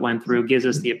ECO that went through gives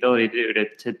us the ability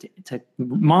to do, to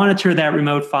monitor that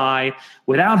remote PHY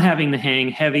without having to hang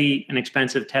heavy and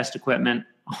expensive test equipment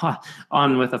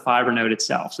on with a fiber node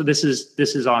itself. So this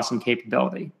is awesome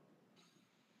capability.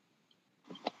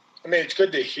 I mean, it's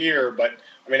good to hear, but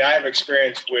I have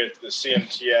experience with the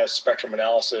CMTS spectrum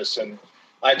analysis, and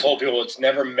I told people it's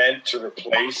never meant to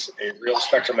replace a real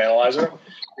spectrum analyzer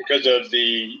because of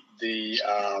the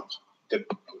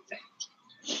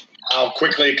how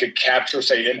quickly it could capture,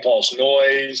 say, impulse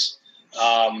noise.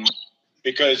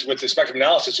 Because with the spectrum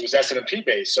analysis, it was SNMP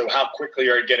based. So how quickly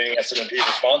are you getting SNMP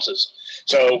responses?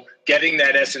 So getting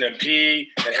that SNMP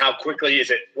and how quickly is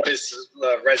it? What is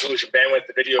the resolution bandwidth,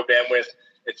 the video bandwidth?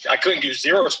 I couldn't do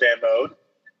zero span mode.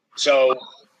 So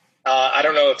I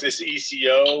don't know if this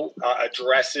ECO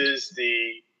addresses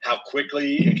how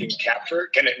quickly it can capture.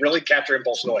 Can it really capture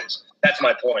impulse noise? That's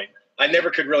my point. I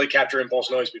never could really capture impulse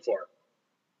noise before.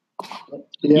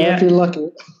 Yeah. If you're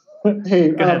lucky. Hey,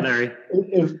 go ahead, Larry.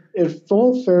 If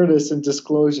full fairness and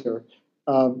disclosure,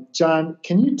 John,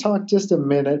 can you talk just a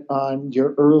minute on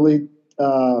your early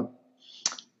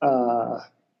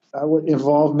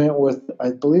involvement with, I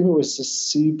believe it was the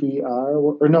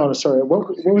CBR, or no, sorry,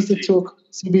 what was the tool?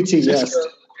 CBT, yes.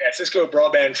 Yeah, Cisco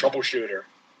Broadband Troubleshooter.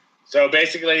 So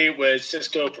basically it was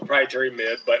Cisco proprietary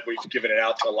MIB, but we've given it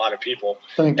out to a lot of people.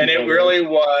 Thank you, it really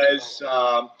was,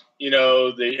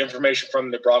 the information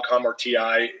from the Broadcom or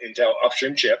TI Intel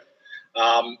upstream chip,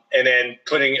 and then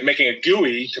making a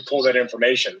GUI to pull that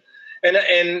information.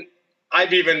 And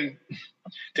I've even,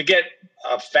 to get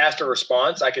a faster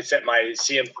response, I could set my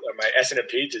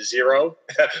SNMP to 0,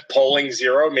 polling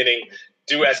 0, meaning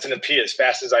do SNMP as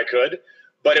fast as I could.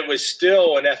 But it was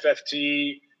still an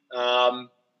FFT.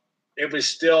 It was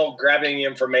still grabbing the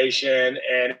information,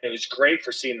 and it was great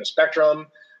for seeing the spectrum.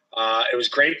 It was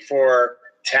great for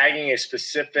tagging a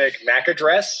specific MAC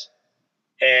address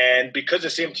And because the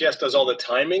CMTS does all the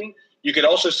timing, you could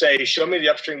also say, show me the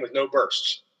upstream with no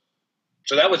bursts.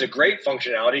 So that was a great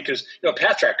functionality because,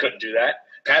 PathTrack couldn't do that.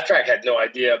 PathTrack had no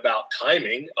idea about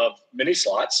timing of mini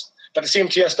slots, but the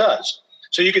CMTS does.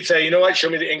 So you could say, show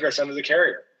me the ingress under the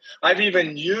carrier. I've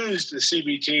even used the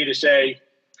CBT to say,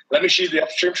 let me show you the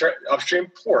upstream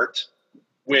port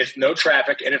with no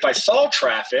traffic. And if I saw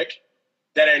traffic,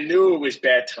 then I knew it was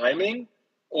bad timing,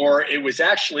 or it was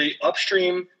actually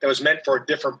upstream that was meant for a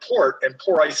different port and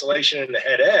poor isolation in the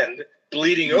head end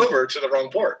bleeding over to the wrong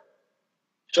port.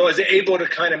 So I was able to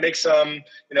kind of make some,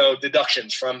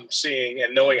 deductions from seeing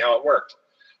and knowing how it worked.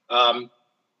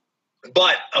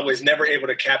 But I was never able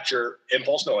to capture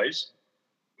impulse noise.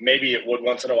 Maybe it would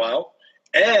once in a while.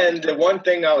 And the one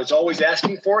thing I was always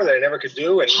asking for that I never could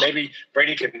do, and maybe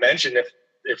Brady can mention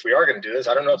if we are going to do this,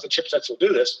 I don't know if the chipsets will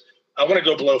do this, I want to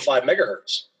go below 5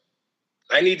 megahertz.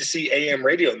 I need to see AM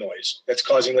radio noise that's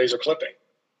causing laser clipping.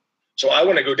 So I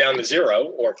want to go down to 0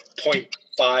 or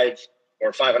 0.5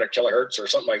 or 500 kilohertz or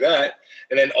something like that,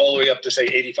 and then all the way up to, say,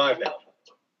 85 now.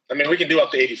 I mean, we can do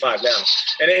up to 85 now.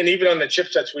 And even on the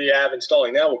chipsets we have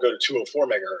installing now, we'll go to 204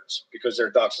 megahertz because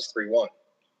they're DOCSIS 3.1.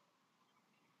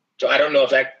 So I don't know if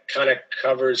that kind of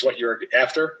covers what you're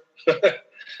after.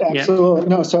 Absolutely.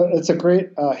 No, so it's a great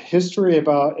history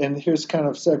about, and here's kind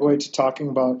of segue to talking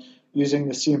about using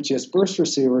the CMTS burst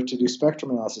receiver to do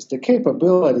spectrum analysis. The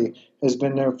capability has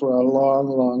been there for a long,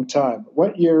 long time.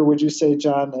 What year would you say,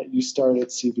 John, that you started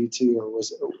CBT, or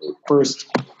was it first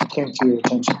came to your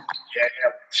attention?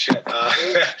 Yeah, shit.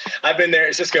 I've been there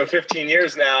at Cisco 15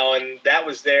 years now, and that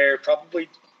was there probably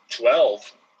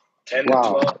 10 to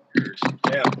 12 years.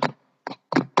 Yeah.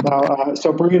 Now,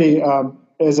 so Brady,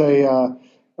 as a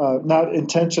not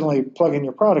intentionally plugging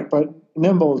your product, but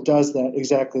Nimble does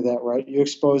exactly that, right? You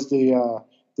expose the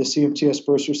CMTS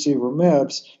burst receiver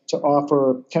MIPS to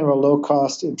offer kind of a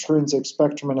low-cost intrinsic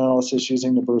spectrum analysis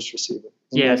using the burst receiver.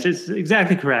 Yes, it's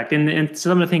exactly correct. And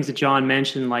some of the things that John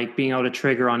mentioned, like being able to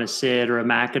trigger on a SID or a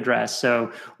MAC address,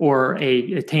 or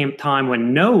a time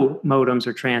when no modems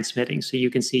are transmitting, so you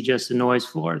can see just the noise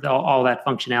floor. All that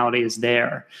functionality is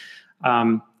there.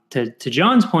 To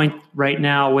John's point, right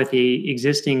now with the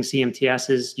existing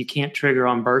CMTSs, you can't trigger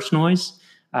on burst noise.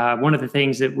 One of the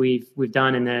things that we've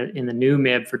done in the new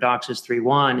MIB for DOCSIS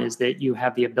 3.1 is that you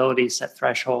have the ability to set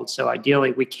thresholds. So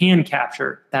ideally, we can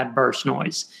capture that burst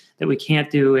noise that we can't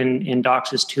do in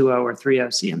DOCSIS 2.0 or 3.0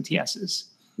 CMTSs.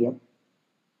 Yep.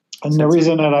 And the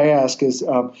reason that I ask is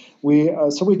we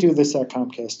do this at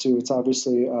Comcast too. It's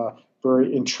obviously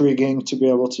very intriguing to be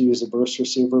able to use a burst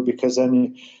receiver because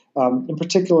then, in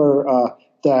particular,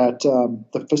 that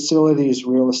the facilities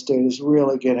real estate is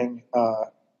really getting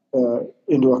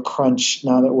into a crunch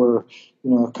now that we're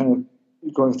kind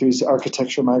of going through these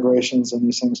architecture migrations and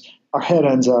these things. Our head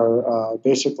ends are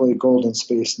basically golden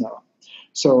space now.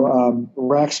 So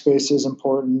rack space is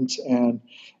important, and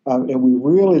we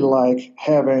really like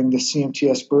having the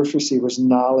CMTS burst receiver's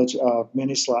knowledge of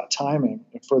mini slot timing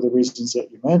for the reasons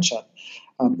that you mentioned.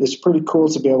 It's pretty cool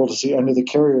to be able to see under the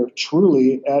carrier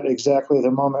truly at exactly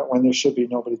the moment when there should be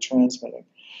nobody transmitting.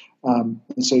 And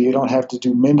so you don't have to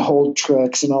do min hold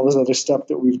tricks and all this other stuff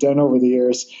that we've done over the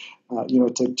years,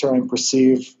 to try and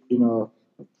perceive,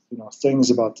 things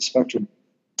about the spectrum.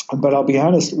 But I'll be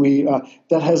honest,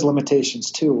 that has limitations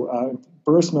too.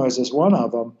 Burst noise is one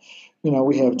of them.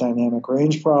 We have dynamic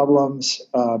range problems,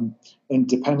 and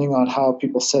depending on how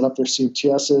people set up their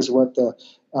CMTSs, what the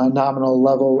nominal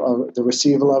level of the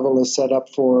receive level is set up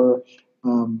for,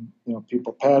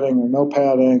 people padding or no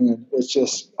padding, and it's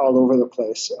just all over the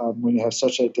place when you have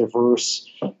such a diverse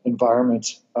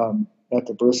environment at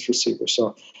the burst receiver.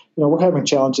 So, we're having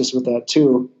challenges with that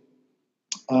too.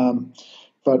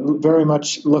 But very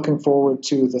much looking forward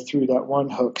to the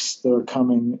 3.1 hooks that are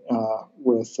coming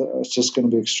with. It's just going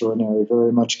to be extraordinary,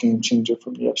 very much game changer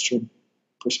from the upstream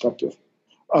perspective.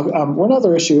 One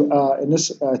other issue, and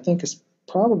this I think is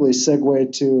probably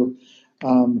segued to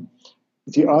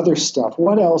the other stuff.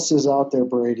 What else is out there,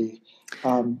 Brady?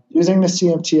 Using the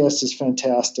CMTS is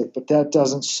fantastic, but that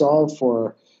doesn't solve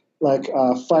for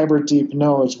fiber deep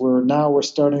nodes where now we're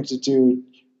starting to do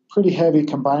pretty heavy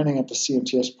combining at the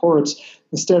CMTS ports.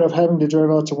 Instead of having to drive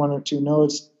out to one or two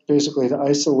nodes basically to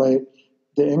isolate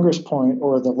the ingress point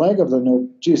or the leg of the node,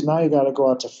 now you got to go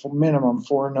out to minimum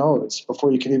 4 nodes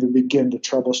before you can even begin to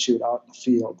troubleshoot out in the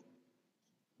field.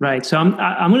 Right. So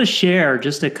I'm going to share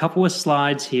just a couple of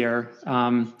slides here.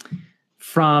 We're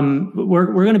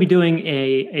going to be doing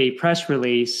a press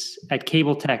release at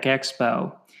Cable Tech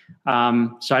Expo.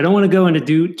 So I don't want to go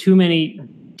into too many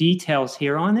details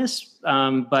here on this,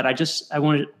 but I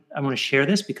want to share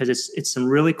this because it's some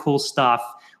really cool stuff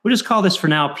we'll just call this for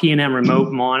now P&M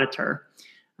remote monitor.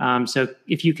 So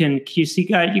if you see,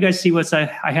 you guys see what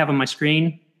I have on my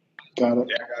screen? Got it.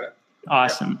 Yeah, got it.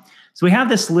 Awesome. Yeah. So we have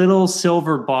this little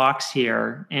silver box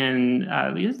here, and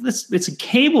it's a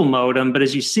cable modem, but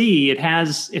as you see, it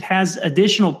has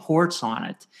additional ports on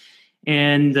it.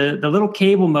 And the little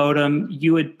cable modem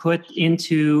you would put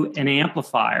into an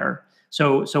amplifier.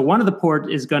 So one of the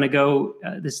port is going to go,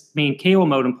 this main cable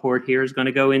modem port here is going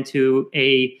to go into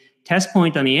a test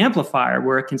point on the amplifier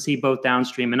where it can see both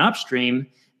downstream and upstream.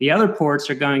 The other ports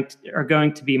are going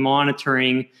to be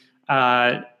monitoring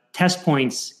test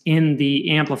points in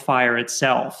the amplifier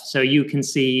itself. So you can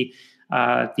see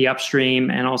the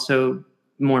upstream and also,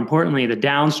 more importantly, the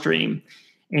downstream.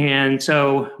 And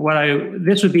so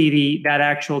this would be that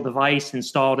actual device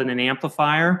installed in an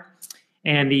amplifier.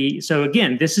 And so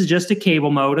again, this is just a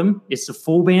cable modem. It's a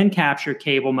full band capture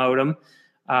cable modem.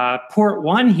 Port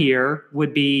 1 here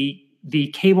would be the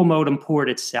cable modem port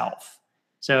itself.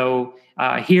 So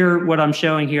here, what I'm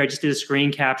showing here, I just did a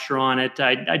screen capture on it.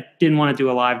 I didn't want to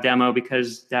do a live demo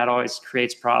because that always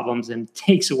creates problems and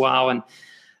takes a while. And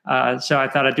so I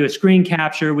thought I'd do a screen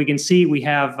capture. We can see we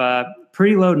have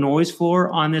pretty low noise floor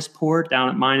on this port down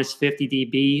at minus 50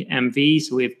 dB MV.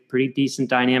 So we have pretty decent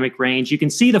dynamic range. You can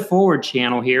see the forward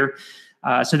channel here.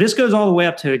 So this goes all the way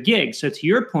up to a gig. So to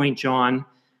your point, John,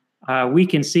 we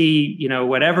can see,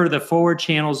 whatever the forward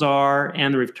channels are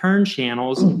and the return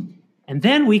channels. And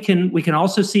then we can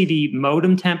also see the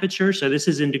modem temperature. So this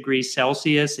is in degrees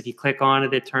Celsius. If you click on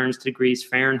it, it turns to degrees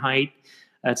Fahrenheit.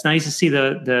 It's nice to see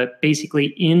the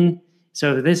basically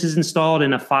so this is installed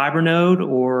in a fiber node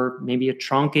or maybe a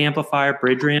trunk amplifier,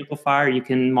 bridge amplifier. You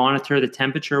can monitor the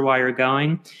temperature while you're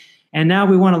going. And now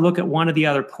we want to look at one of the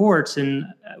other ports. And,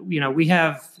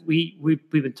 we've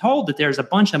been told that there's a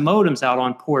bunch of modems out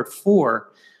on port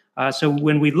 4. So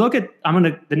when we look at,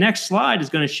 the next slide is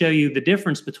going to show you the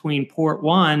difference between port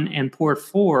 1 and port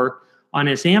 4 on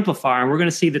this amplifier. And we're going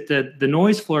to see that the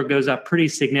noise floor goes up pretty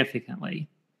significantly.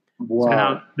 Wow. So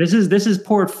now this is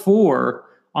port 4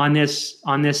 on this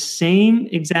same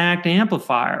exact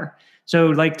amplifier. So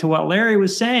like to what Larry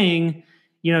was saying,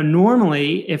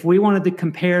 normally if we wanted to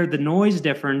compare the noise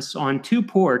difference on two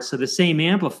ports of the same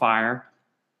amplifier,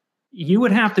 you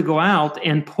would have to go out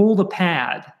and pull the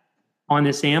pad on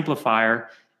this amplifier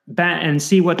back and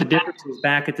see what the difference is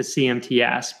back at the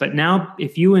CMTS. But now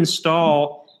if you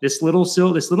install this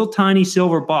little tiny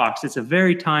silver box, it's a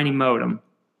very tiny modem.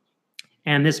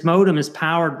 And this modem is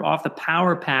powered off the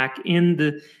power pack in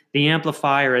the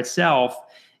amplifier itself.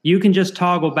 You can just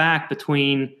toggle back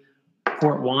between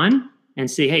port 1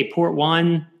 and see, hey, port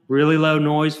 1, really low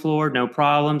noise floor, no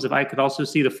problems. If I could also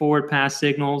see the forward pass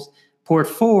signals. Port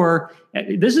 4,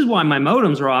 this is why my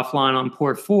modems are offline on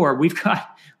port 4. We've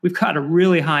got a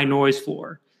really high noise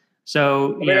floor.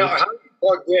 So how are you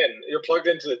plugged in? You're plugged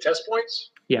into the test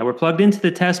points? Yeah, we're plugged into the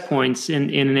test points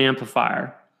in an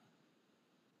amplifier.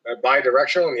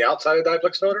 Bidirectional on the outside of the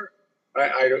diplex motor?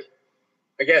 I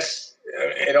guess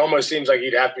it almost seems like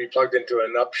you'd have to be plugged into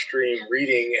an upstream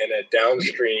reading and a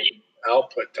downstream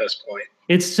output test point.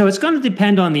 It's going to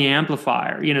depend on the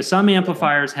amplifier. Some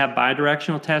amplifiers have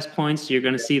bidirectional test points. So you're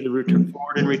going to see the return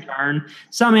forward and return.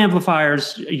 Some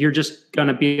amplifiers, you're just going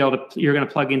to you're going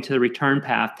to plug into the return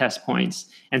path test points.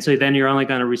 And so then you're only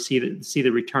going to see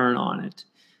the return on it.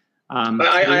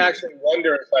 I actually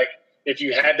wonder if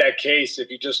you had that case, if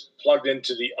you just plugged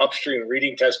into the upstream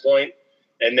reading test point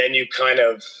and then you kind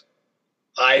of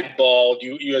eyeballed,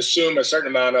 you assume a certain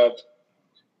amount of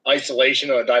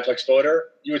isolation on a diplex motor,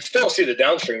 you would still see the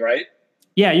downstream, right?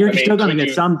 Yeah, you're still going to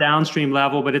get some downstream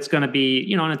level, but it's going to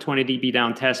be, on a 20 dB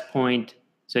down test point.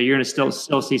 So you're going to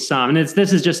still see some. And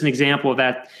this is just an example of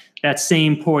that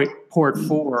same port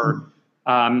 4.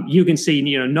 You can see,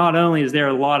 not only is there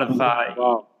a lot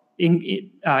of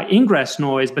ingress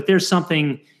noise, but there's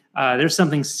something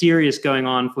serious going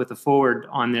on with the forward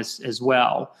on this as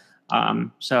well.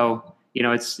 So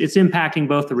it's impacting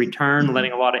both the return,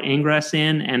 letting a lot of ingress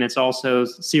in, and it's also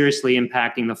seriously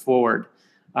impacting the forward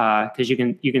because you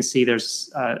can see there's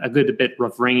a good bit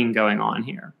of ringing going on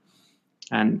here,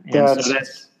 and so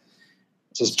that's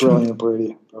just brilliant,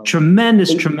 Brady.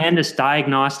 Tremendous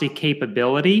diagnostic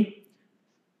capability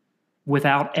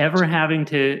without ever having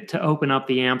to open up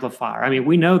the amplifier. I mean,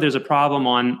 we know there's a problem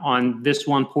on this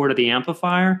one port of the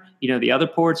amplifier. The other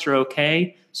ports are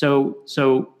okay.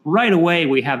 So right away,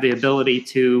 we have the ability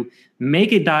to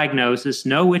make a diagnosis,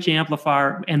 know which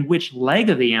amplifier and which leg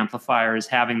of the amplifier is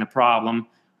having the problem,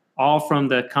 all from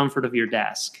the comfort of your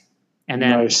desk. And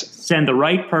then send the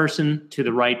right person to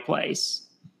the right place.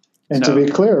 And to be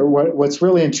clear, what's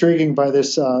really intriguing by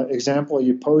this example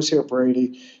you pose here,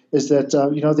 Brady, is that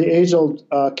the age-old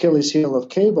Achilles heel of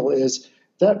cable is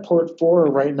that port 4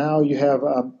 right now. You have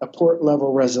a port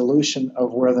level resolution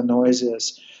of where the noise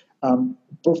is.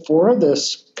 Before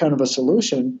this kind of a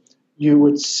solution, you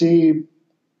would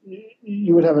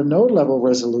have a node level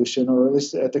resolution, or at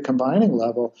least at the combining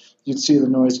level, you'd see the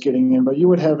noise getting in, but you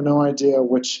would have no idea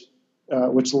which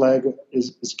leg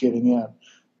is getting in.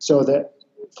 So that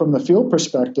from the field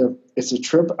perspective, it's a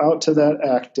trip out to that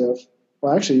active.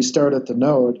 Well, actually, you start at the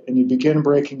node and you begin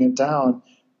breaking it down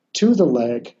to the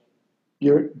leg.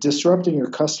 You're disrupting your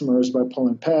customers by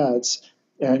pulling pads,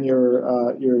 and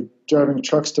you're driving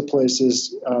trucks to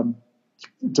places,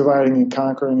 dividing and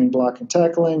conquering and blocking and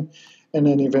tackling, and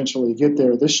then eventually you get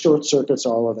there. This short circuits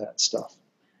all of that stuff.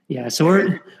 Yeah, so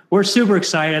we're super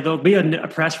excited. There'll be a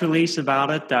press release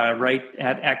about it right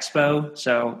at Expo.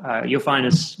 So you'll find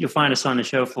us on the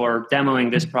show floor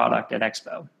demoing this product at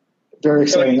Expo. Very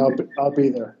exciting. I'll be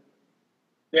there.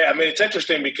 Yeah, I mean, it's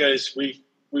interesting because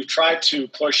we've tried to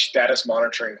push status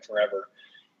monitoring forever,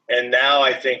 and now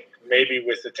I think maybe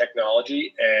with the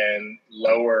technology and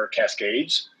lower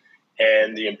cascades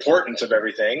and the importance of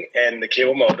everything and the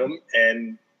cable modem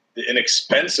and the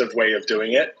inexpensive way of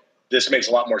doing it, this makes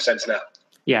a lot more sense now.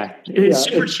 Yeah, it's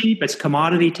super cheap. It's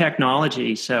commodity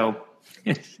technology. So,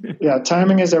 yeah,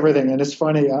 timing is everything. And it's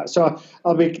funny. So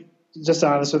I'll be just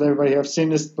honest with everybody. I've seen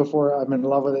this before. I'm in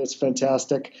love with it. It's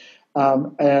fantastic.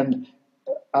 And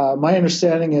my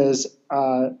understanding is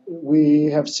we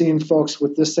have seen folks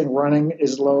with this thing running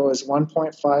as low as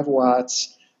 1.5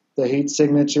 watts. The heat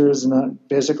signature is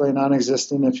basically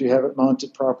non-existent if you have it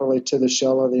mounted properly to the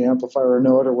shell of the amplifier or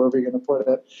node or wherever you're going to put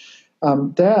it.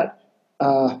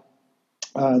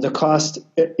 The cost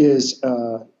is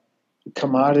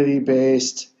commodity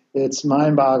based. It's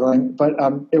mind-boggling, but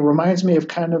it reminds me of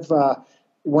kind of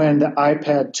when the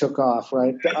iPad took off.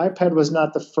 Right, the iPad was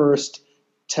not the first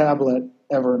tablet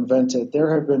ever invented.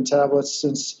 There have been tablets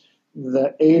since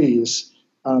the 80s,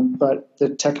 but the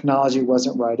technology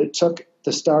wasn't right. It took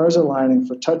the stars aligning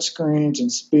for touch screens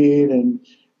and speed and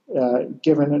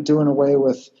doing away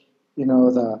with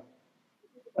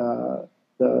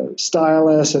the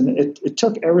stylus, and it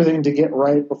took everything to get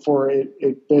right before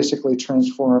it basically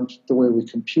transformed the way we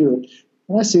compute.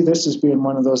 And I see this as being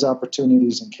one of those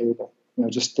opportunities in cable.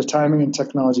 Just the timing and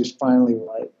technology is finally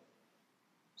right.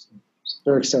 So,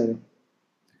 very exciting.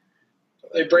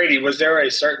 Hey, Brady, was there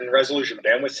a certain resolution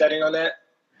bandwidth setting on that,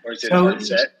 or is it already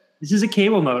set? This is a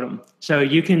cable modem, so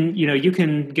you can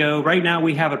go. Right now,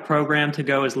 we have a program to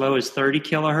go as low as 30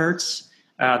 kilohertz.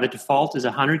 The default is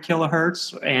 100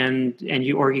 kilohertz, and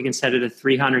you can set it at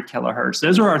 300 kilohertz.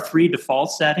 Those are our three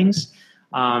default settings.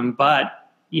 But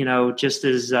just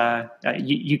as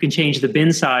you can change the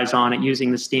bin size on it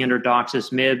using the standard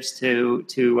DOCSIS MIBs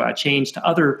to change to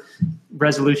other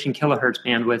resolution kilohertz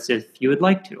bandwidths if you would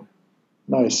like to.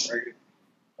 Nice, very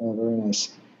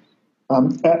nice.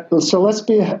 So let's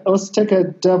take a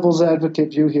devil's advocate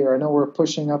view here. I know we're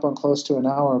pushing up on close to an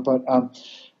hour, but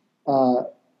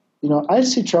I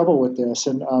see trouble with this,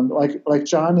 and like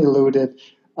John alluded,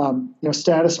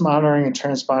 status monitoring and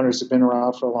transponders have been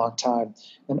around for a long time,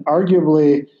 and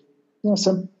arguably,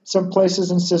 some places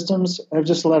and systems have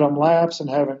just let them lapse and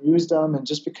haven't used them, and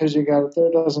just because you got it there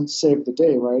doesn't save the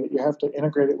day, right? You have to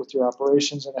integrate it with your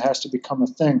operations, and it has to become a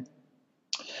thing.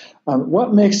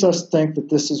 What makes us think that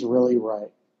this is really right?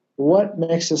 What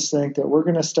makes us think that we're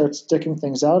going to start sticking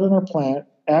things out in our plant,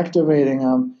 activating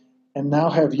them, and now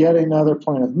have yet another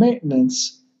point of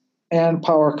maintenance and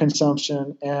power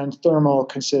consumption and thermal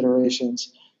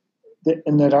considerations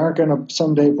that aren't going to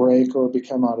someday break or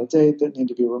become out of date, that need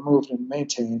to be removed and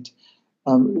maintained?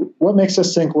 What makes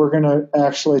us think we're going to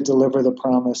actually deliver the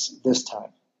promise this time?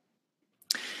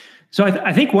 So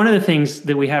I think one of the things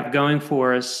that we have going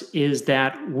for us is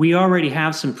that we already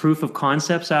have some proof of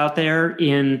concepts out there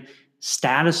in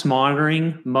status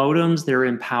monitoring modems that are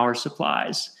in power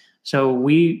supplies. So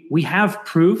we have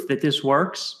proof that this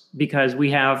works because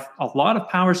we have a lot of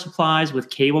power supplies with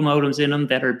cable modems in them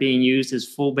that are being used as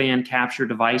full band capture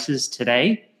devices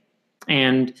today.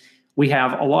 And we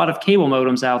have a lot of cable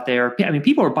modems out there. I mean,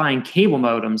 people are buying cable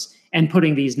modems and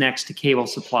putting these next to cable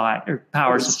supply or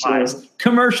power supplies,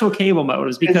 commercial cable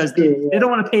modems, because they don't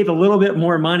want to pay the little bit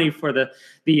more money for the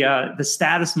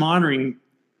status monitoring,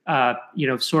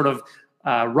 sort of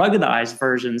ruggedized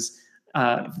versions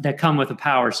that come with a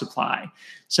power supply.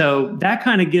 So that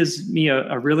kind of gives me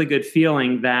a really good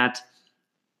feeling that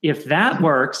if that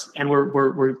works, and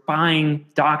we're buying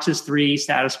DOCSIS 3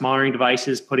 status monitoring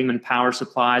devices, putting them in power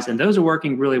supplies, and those are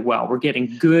working really well, we're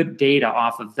getting good data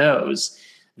off of those,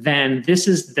 then this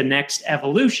is the next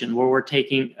evolution where we're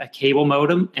taking a cable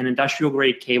modem, an industrial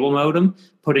grade cable modem,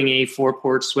 putting a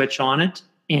 4-port switch on it,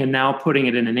 and now putting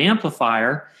it in an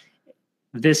amplifier.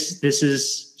 This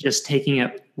is just taking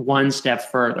it one step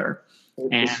further.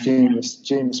 It's genius.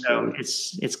 So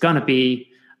it's going to be,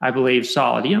 I believe,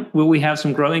 solid. Will we have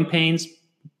some growing pains?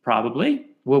 Probably.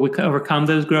 Will we overcome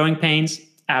those growing pains?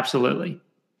 Absolutely.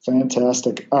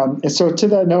 Fantastic. And so to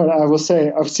that note, I will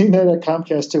say I've seen that at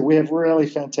Comcast too. We have really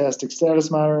fantastic status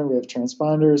monitoring. We have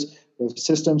transponders, we have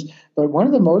systems. But one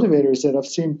of the motivators that I've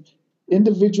seen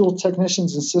individual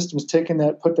technicians and systems taking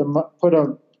that, put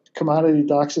a commodity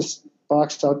DOCSIS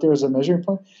box out there as a measuring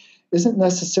point, isn't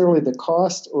necessarily the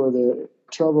cost or the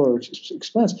trouble or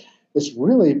expense. It's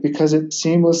really because it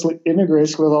seamlessly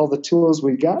integrates with all the tools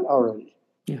we got already,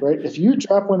 right? If you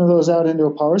drop one of those out into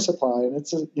a power supply and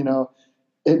it's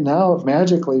it now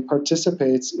magically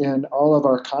participates in all of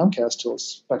our Comcast tools,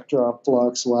 Spectra,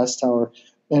 Flux, West Tower,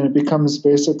 and it becomes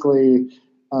basically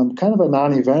kind of a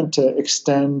non-event to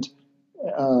extend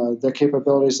the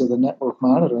capabilities of the network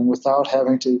monitoring without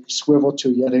having to swivel to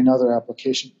yet another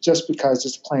application just because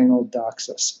it's plain old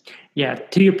DOCSIS. Yeah,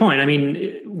 to your point, I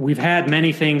mean, we've had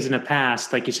many things in the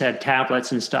past, like you said,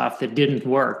 tablets and stuff that didn't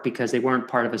work because they weren't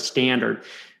part of a standard.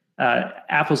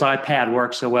 Apple's iPad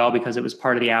worked so well because it was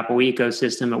part of the Apple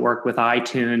ecosystem. It worked with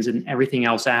iTunes and everything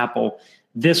else Apple.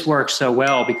 This works so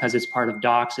well because it's part of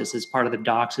DOCSIS. It's part of the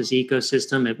DOCSIS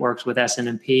ecosystem. It works with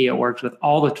SNMP. It works with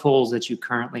all the tools that you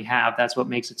currently have. That's what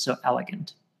makes it so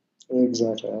elegant.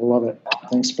 Exactly. I love it.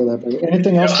 Thanks for that.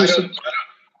 Anything else?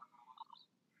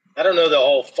 I don't know the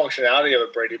whole functionality of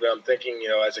it, Brady, but I'm thinking,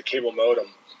 as a cable modem,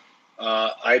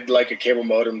 I'd like a cable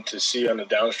modem to see on the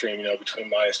downstream, between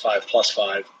 -5,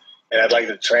 +5, and I'd like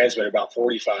to transmit about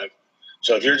 45.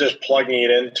 So if you're just plugging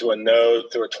it into a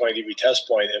node through a 20 dB test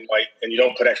point and you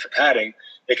don't put extra padding,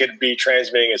 it could be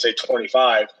transmitting at, say,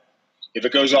 25. If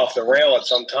it goes off the rail at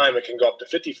some time, it can go up to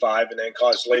 55 and then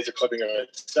cause laser clipping of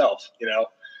itself,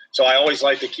 So I always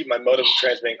like to keep my modems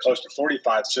transmitting close to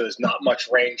 45 so there's not much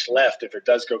range left if it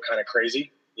does go kind of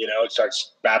crazy, it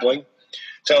starts babbling.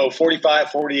 So 45,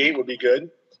 48 would be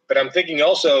good. But I'm thinking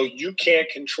also you can't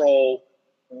control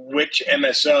which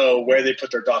MSO, where they put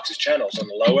their DOCSIS channels, on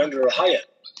the low end or the high end.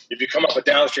 If you come up a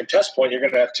downstream test point, you're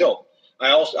going to have tilt.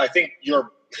 I think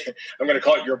I'm going to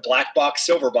call it your black box,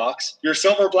 silver box, your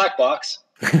silver black box,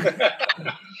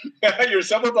 your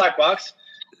silver black box.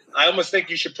 I almost think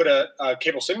you should put a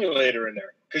cable simulator in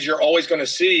there because you're always going to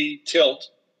see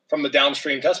tilt from the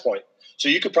downstream test point. So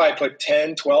you could probably put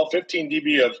 10, 12, 15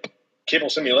 dB of cable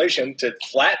simulation to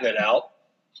flatten it out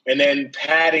and then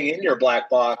padding in your black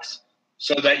box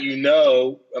so that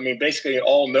basically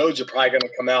all nodes are probably going to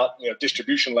come out,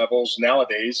 distribution levels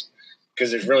nowadays because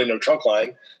there's really no trunk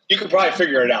line. You could probably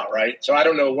figure it out, right? So I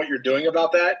don't know what you're doing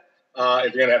about that.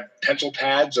 If you're going to have pencil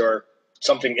pads or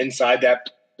something inside that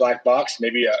black box,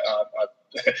 maybe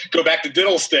go back to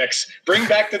diddle sticks. Bring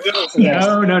back the diddle sticks.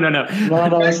 No,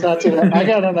 it's not too bad. I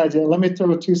got an idea. Let me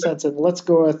throw 2 cents in. Let's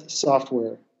go with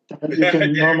software. You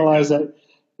can normalize that.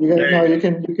 You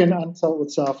can untilt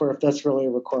with software if that's really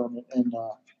a requirement. And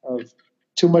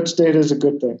too much data is a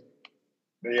good thing.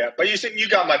 Yeah, but you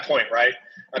got my point, right?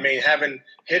 I mean,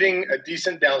 hitting a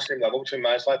decent downstream level between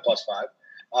 -5, +5.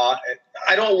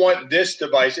 I don't want this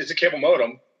device. It's a cable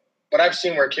modem, but I've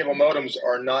seen where cable modems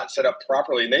are not set up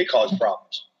properly and they cause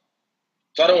problems.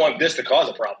 So I don't want this to cause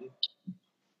a problem.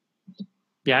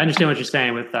 Yeah, I understand what you're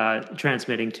saying with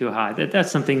transmitting too high.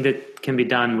 That's something that can be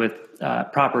done with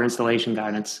proper installation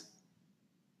guidance.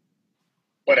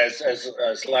 But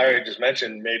as Larry just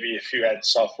mentioned, maybe if you had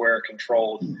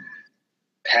software-controlled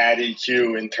pad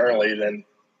EQ internally, then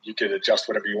you could adjust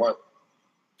whatever you want.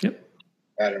 Yep.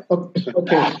 I don't know.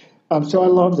 Okay. So I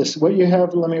love this. What you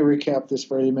have, let me recap this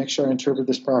for you, make sure I interpret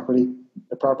this properly.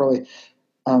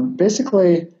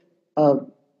 Basically, a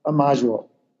module.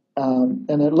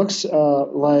 And it looks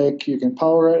like you can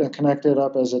power it and connect it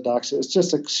up as a DOCSIS. It's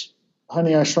just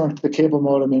honey, I shrunk the cable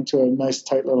modem into a nice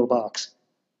tight little box.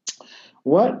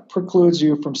 What precludes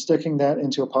you from sticking that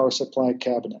into a power supply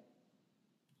cabinet?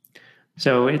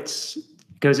 So it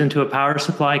goes into a power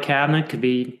supply cabinet. Could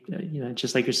be,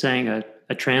 just like you're saying, a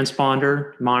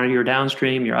transponder, monitor your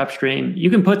downstream, your upstream. You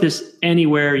can put this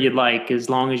anywhere you'd like as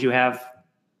long as you have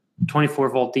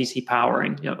 24-volt DC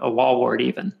powering, a wall wart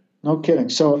even. No kidding.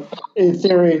 So, in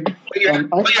theory, you have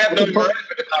no RF at the power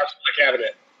supply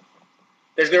cabinet.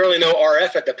 There's really no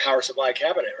RF at the power supply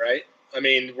cabinet, right? I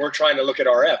mean, we're trying to look at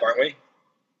RF, aren't we?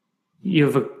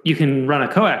 You can run a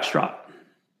coax drop.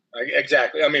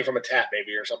 Exactly. I mean, from a tap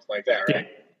maybe or something like that, right?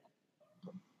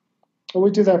 Yeah. Well, we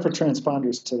do that for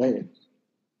transponders today.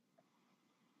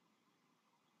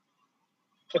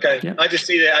 Okay. Yep. I just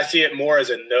see that. I see it more as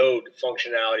a node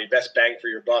functionality. Best bang for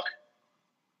your buck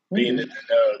being in the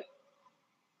node.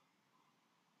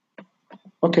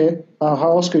 Okay.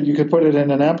 How else could you put it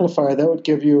in an amplifier that would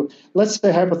give you, let's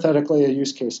say hypothetically, a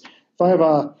use case. If I have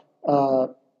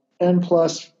a N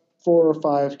plus 4 or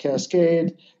 5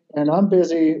 cascade, and I'm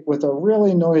busy with a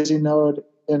really noisy node,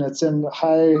 and it's in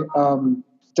high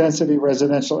density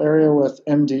residential area with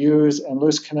MDUs, and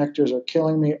loose connectors are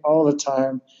killing me all the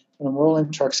time, and I'm rolling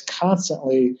trucks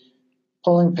constantly,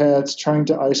 pulling pads, trying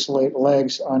to isolate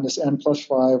legs on this N plus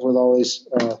 5 with all these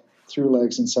through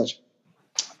legs and such.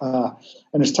 And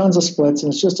there's tons of splits,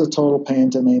 and it's just a total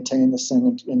pain to maintain this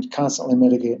thing and constantly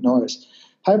mitigate noise.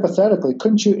 Hypothetically,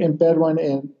 couldn't you embed one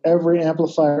in every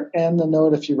amplifier and the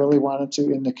node if you really wanted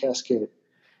to in the cascade?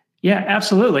 Yeah,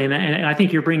 absolutely. And I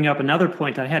think you're bringing up another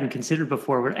point that I hadn't considered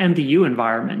before, where MDU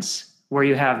environments, where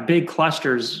you have big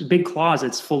clusters, big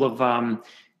closets full of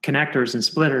connectors and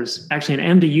splitters. Actually,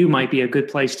 an MDU might be a good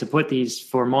place to put these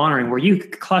for monitoring, where you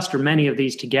could cluster many of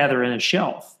these together in a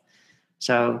shelf.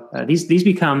 So these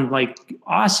become like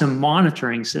awesome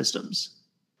monitoring systems.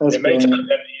 That's it makes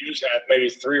MDUs have maybe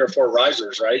 3 or 4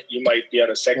 risers, right? You might be able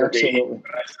to segregate. Absolutely.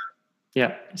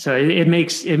 Yeah, so it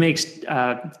makes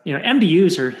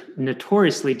MDUs are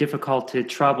notoriously difficult to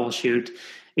troubleshoot,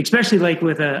 especially like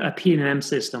with a P&M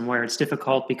system where it's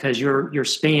difficult because your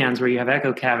spans where you have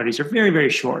echo cavities are very, very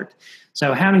short.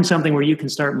 So having something where you can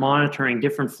start monitoring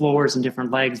different floors and different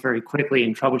legs very quickly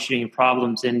and troubleshooting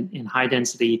problems in high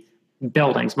density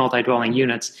buildings, multi-dwelling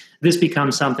units, this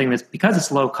becomes something that's, because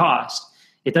it's low cost,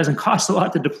 it doesn't cost a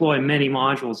lot to deploy many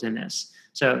modules in this.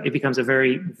 So it becomes a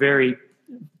very, very,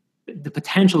 the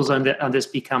potentials on this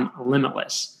become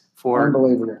limitless for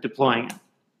deploying it.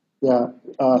 Yeah.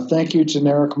 Thank you,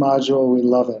 generic module. We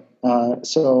love it.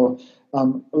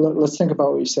 Let's think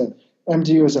about what you said.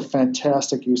 MDU is a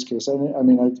fantastic use case.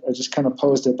 I just kind of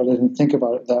posed it, but I didn't think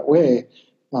about it that way.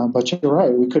 But you're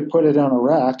right. We could put it on a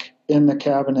rack in the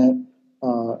cabinet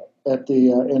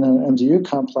in an MDU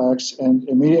complex and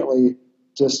immediately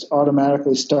just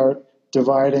automatically start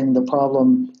dividing the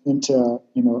problem into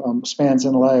spans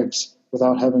and legs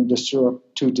without having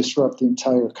to disrupt the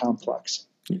entire complex.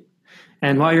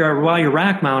 And while you're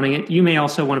rack mounting it, you may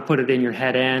also want to put it in your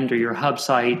head end or your hub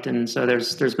site. And so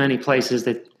there's many places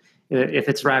that if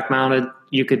it's rack mounted,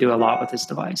 you could do a lot with this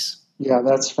device. Yeah,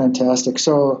 that's fantastic.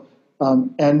 So.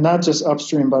 And not just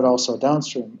upstream, but also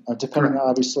downstream, depending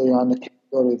obviously on the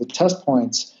capability of the test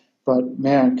points. But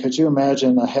man, could you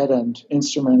imagine a head end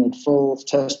instrumented full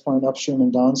test point upstream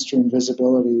and downstream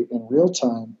visibility in real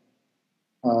time?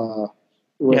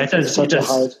 It does up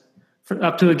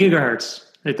to 1 gigahertz.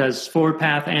 It does forward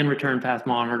path and return path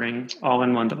monitoring all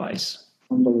in one device.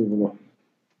 Unbelievable.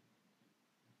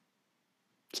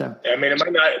 So it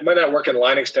might not work in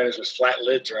line extenders with flat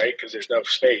lids, right? Because there's no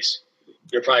space.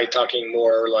 You're probably talking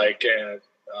more like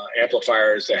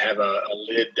amplifiers that have a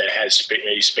lid that has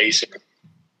space in it.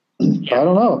 I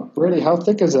don't know. Brady, how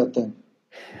thick is that thing?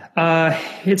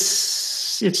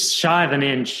 It's shy of an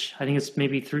inch. I think it's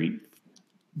maybe three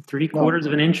quarters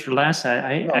of an inch or less.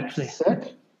 I actually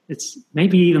thick? It's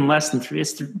maybe even less than 3.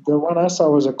 The one I saw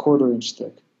was a 1/4 inch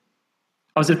thick.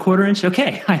 Oh, is it a 1/4 inch?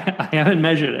 Okay, I haven't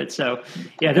measured it. So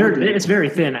yeah, it's very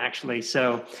thin actually.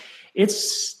 So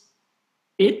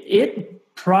it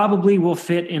probably will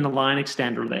fit in a line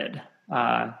extender lid,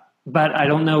 but I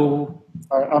don't know.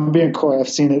 I'm being coy. I've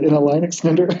seen it in a line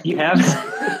extender. You have?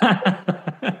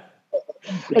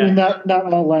 Yeah. I mean, not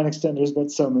all line extenders,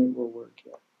 but some it will work.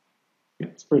 Yeah.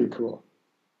 It's pretty cool.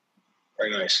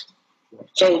 Very nice.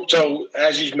 So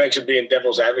as you mentioned, being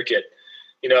devil's advocate,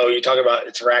 you talk about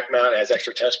it's rack mount, it has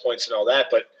extra test points and all that,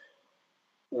 but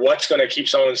what's going to keep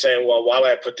someone saying, well, why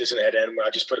would I put this in the head end when I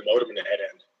just put a modem in the head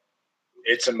end?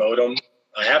 It's a modem.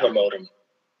 I have a modem.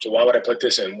 So why would I put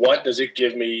this in? What does it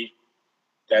give me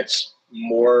that's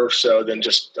more so than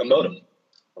just a modem?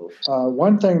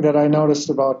 One thing that I noticed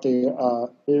about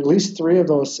at least 3 of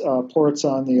those ports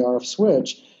on the RF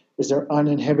switch is they're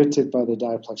uninhibited by the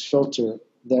diplex filter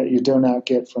that you do not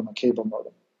get from a cable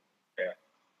modem. Yeah.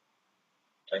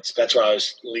 That's what I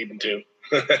was leading to.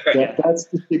 Yeah, that's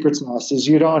the secret sauce, is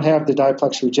you don't have the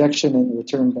diplex rejection in the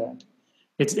return band.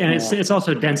 It's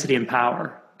also density and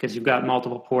power, because you've got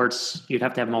multiple ports. You'd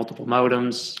have to have multiple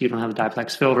modems. You don't have a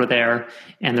diplex filter there,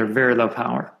 and they're very low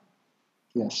power.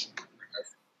 Yes.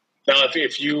 Now,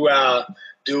 if you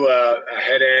do a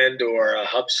head end or a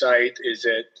hub site,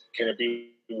 can it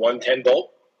be 110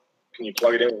 volt? Can you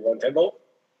plug it in with 110 volt?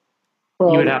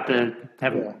 Well, you would have to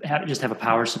have a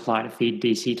power supply to feed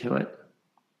DC to it.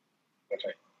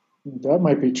 Okay. That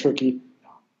might be tricky.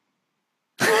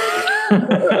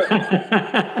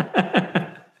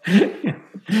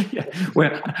 Yeah.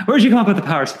 Where'd you come up with the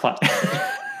power supply?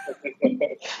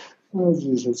 Oh,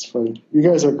 geez, that's funny. You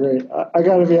guys are great. I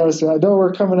got to be honest with you. I know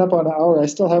we're coming up on an hour. I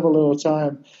still have a little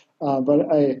time, but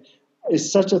it's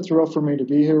such a thrill for me to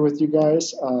be here with you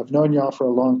guys. I've known y'all for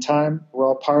a long time. We're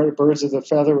all part of birds of the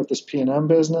feather with this P&M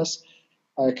business.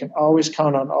 I can always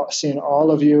count on seeing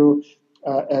all of you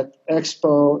at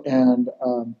Expo and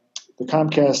the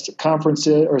Comcast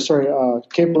conferences,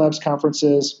 Cable Labs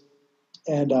conferences,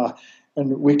 and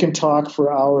we can talk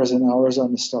for hours and hours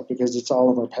on this stuff because it's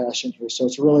all of our passion here. So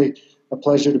it's really a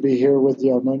pleasure to be here with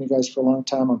you. I've known you guys for a long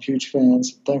time. I'm huge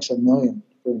fans. Thanks a million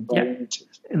for inviting me to.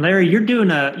 And Larry, you're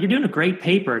doing a great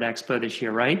paper at Expo this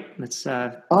year, right? It's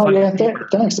thanks.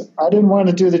 I didn't want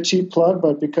to do the cheap plug,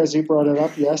 but because you brought it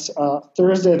up, yes.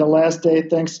 Thursday, the last day.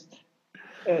 Thanks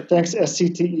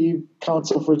SCTE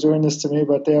Council for doing this to me.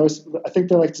 But I think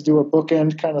they like to do a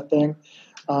bookend kind of thing.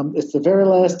 It's the very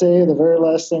last day, the very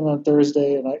last thing on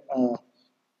Thursday, and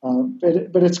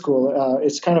but it's cool.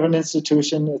 It's kind of an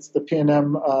institution. It's the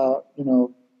P&M,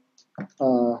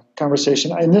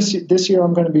 conversation. And this year,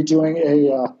 I'm going to be doing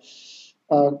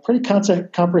a pretty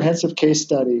comprehensive case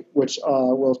study, which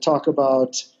will talk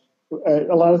about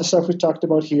a lot of the stuff we've talked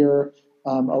about here.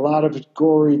 A lot of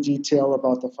gory detail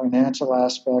about the financial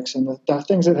aspects and the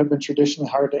things that have been traditionally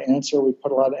hard to answer. We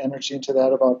put a lot of energy into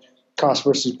that about cost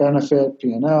versus benefit,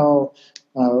 P&L,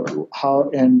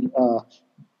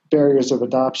 barriers of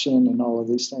adoption, and all of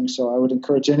these things. So I would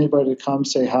encourage anybody to come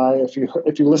say hi. If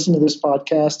you listen to this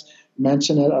podcast,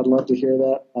 mention it. I'd love to hear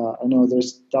that. I know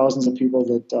there's thousands of people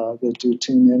that do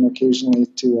tune in occasionally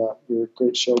to your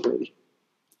great show, Brady.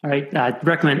 All right, I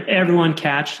recommend everyone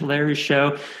catch Larry's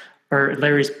show or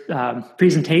Larry's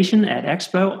presentation at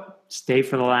Expo. Stay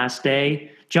for the last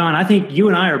day. John, I think you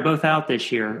and I are both out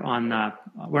this year on.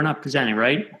 We're not presenting,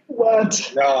 right?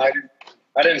 What? No,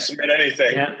 I didn't submit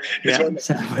anything. Yeah.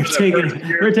 So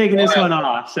we're taking this one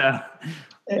off. So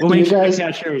we'll make sure you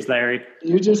catch yours, Larry.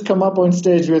 You just come up on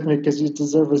stage with me because you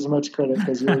deserve as much credit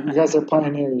because you guys are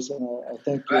pioneers, and I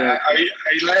think. Larry,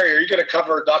 are you going to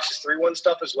cover DOCSIS 3.1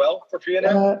 stuff as well for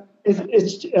P&M?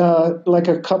 It's like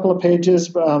a couple of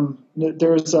pages.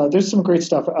 There's some great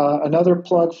stuff. Another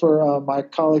plug for my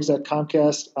colleagues at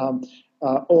Comcast.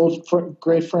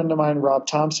 Great friend of mine, Rob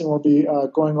Thompson, will be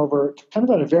going over kind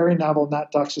of a very novel,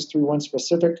 not DOCSIS 3.1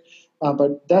 specific,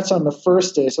 but that's on the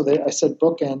first day. So I said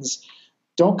bookends.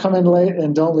 Don't come in late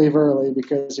and don't leave early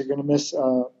because you're going to miss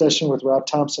a session with Rob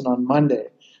Thompson on Monday.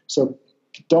 So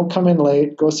don't come in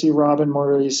late. Go see Rob and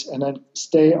Maurice, and then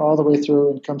stay all the way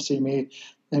through and come see me.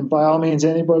 And by all means,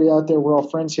 anybody out there, we're all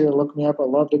friends here. Look me up. I'd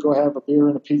love to go have a beer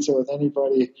and a pizza with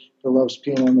anybody who loves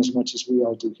P&M as much as we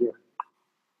all do here.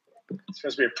 It's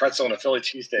supposed to be a pretzel and a Philly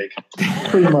cheesesteak.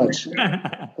 Pretty much.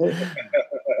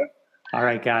 All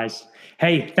right, guys.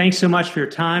 Hey, thanks so much for your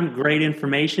time. Great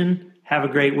information. Have a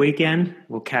great weekend.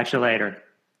 We'll catch you later.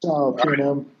 Ciao,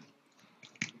 P&M.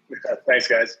 Thanks,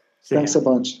 guys. Thanks a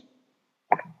bunch.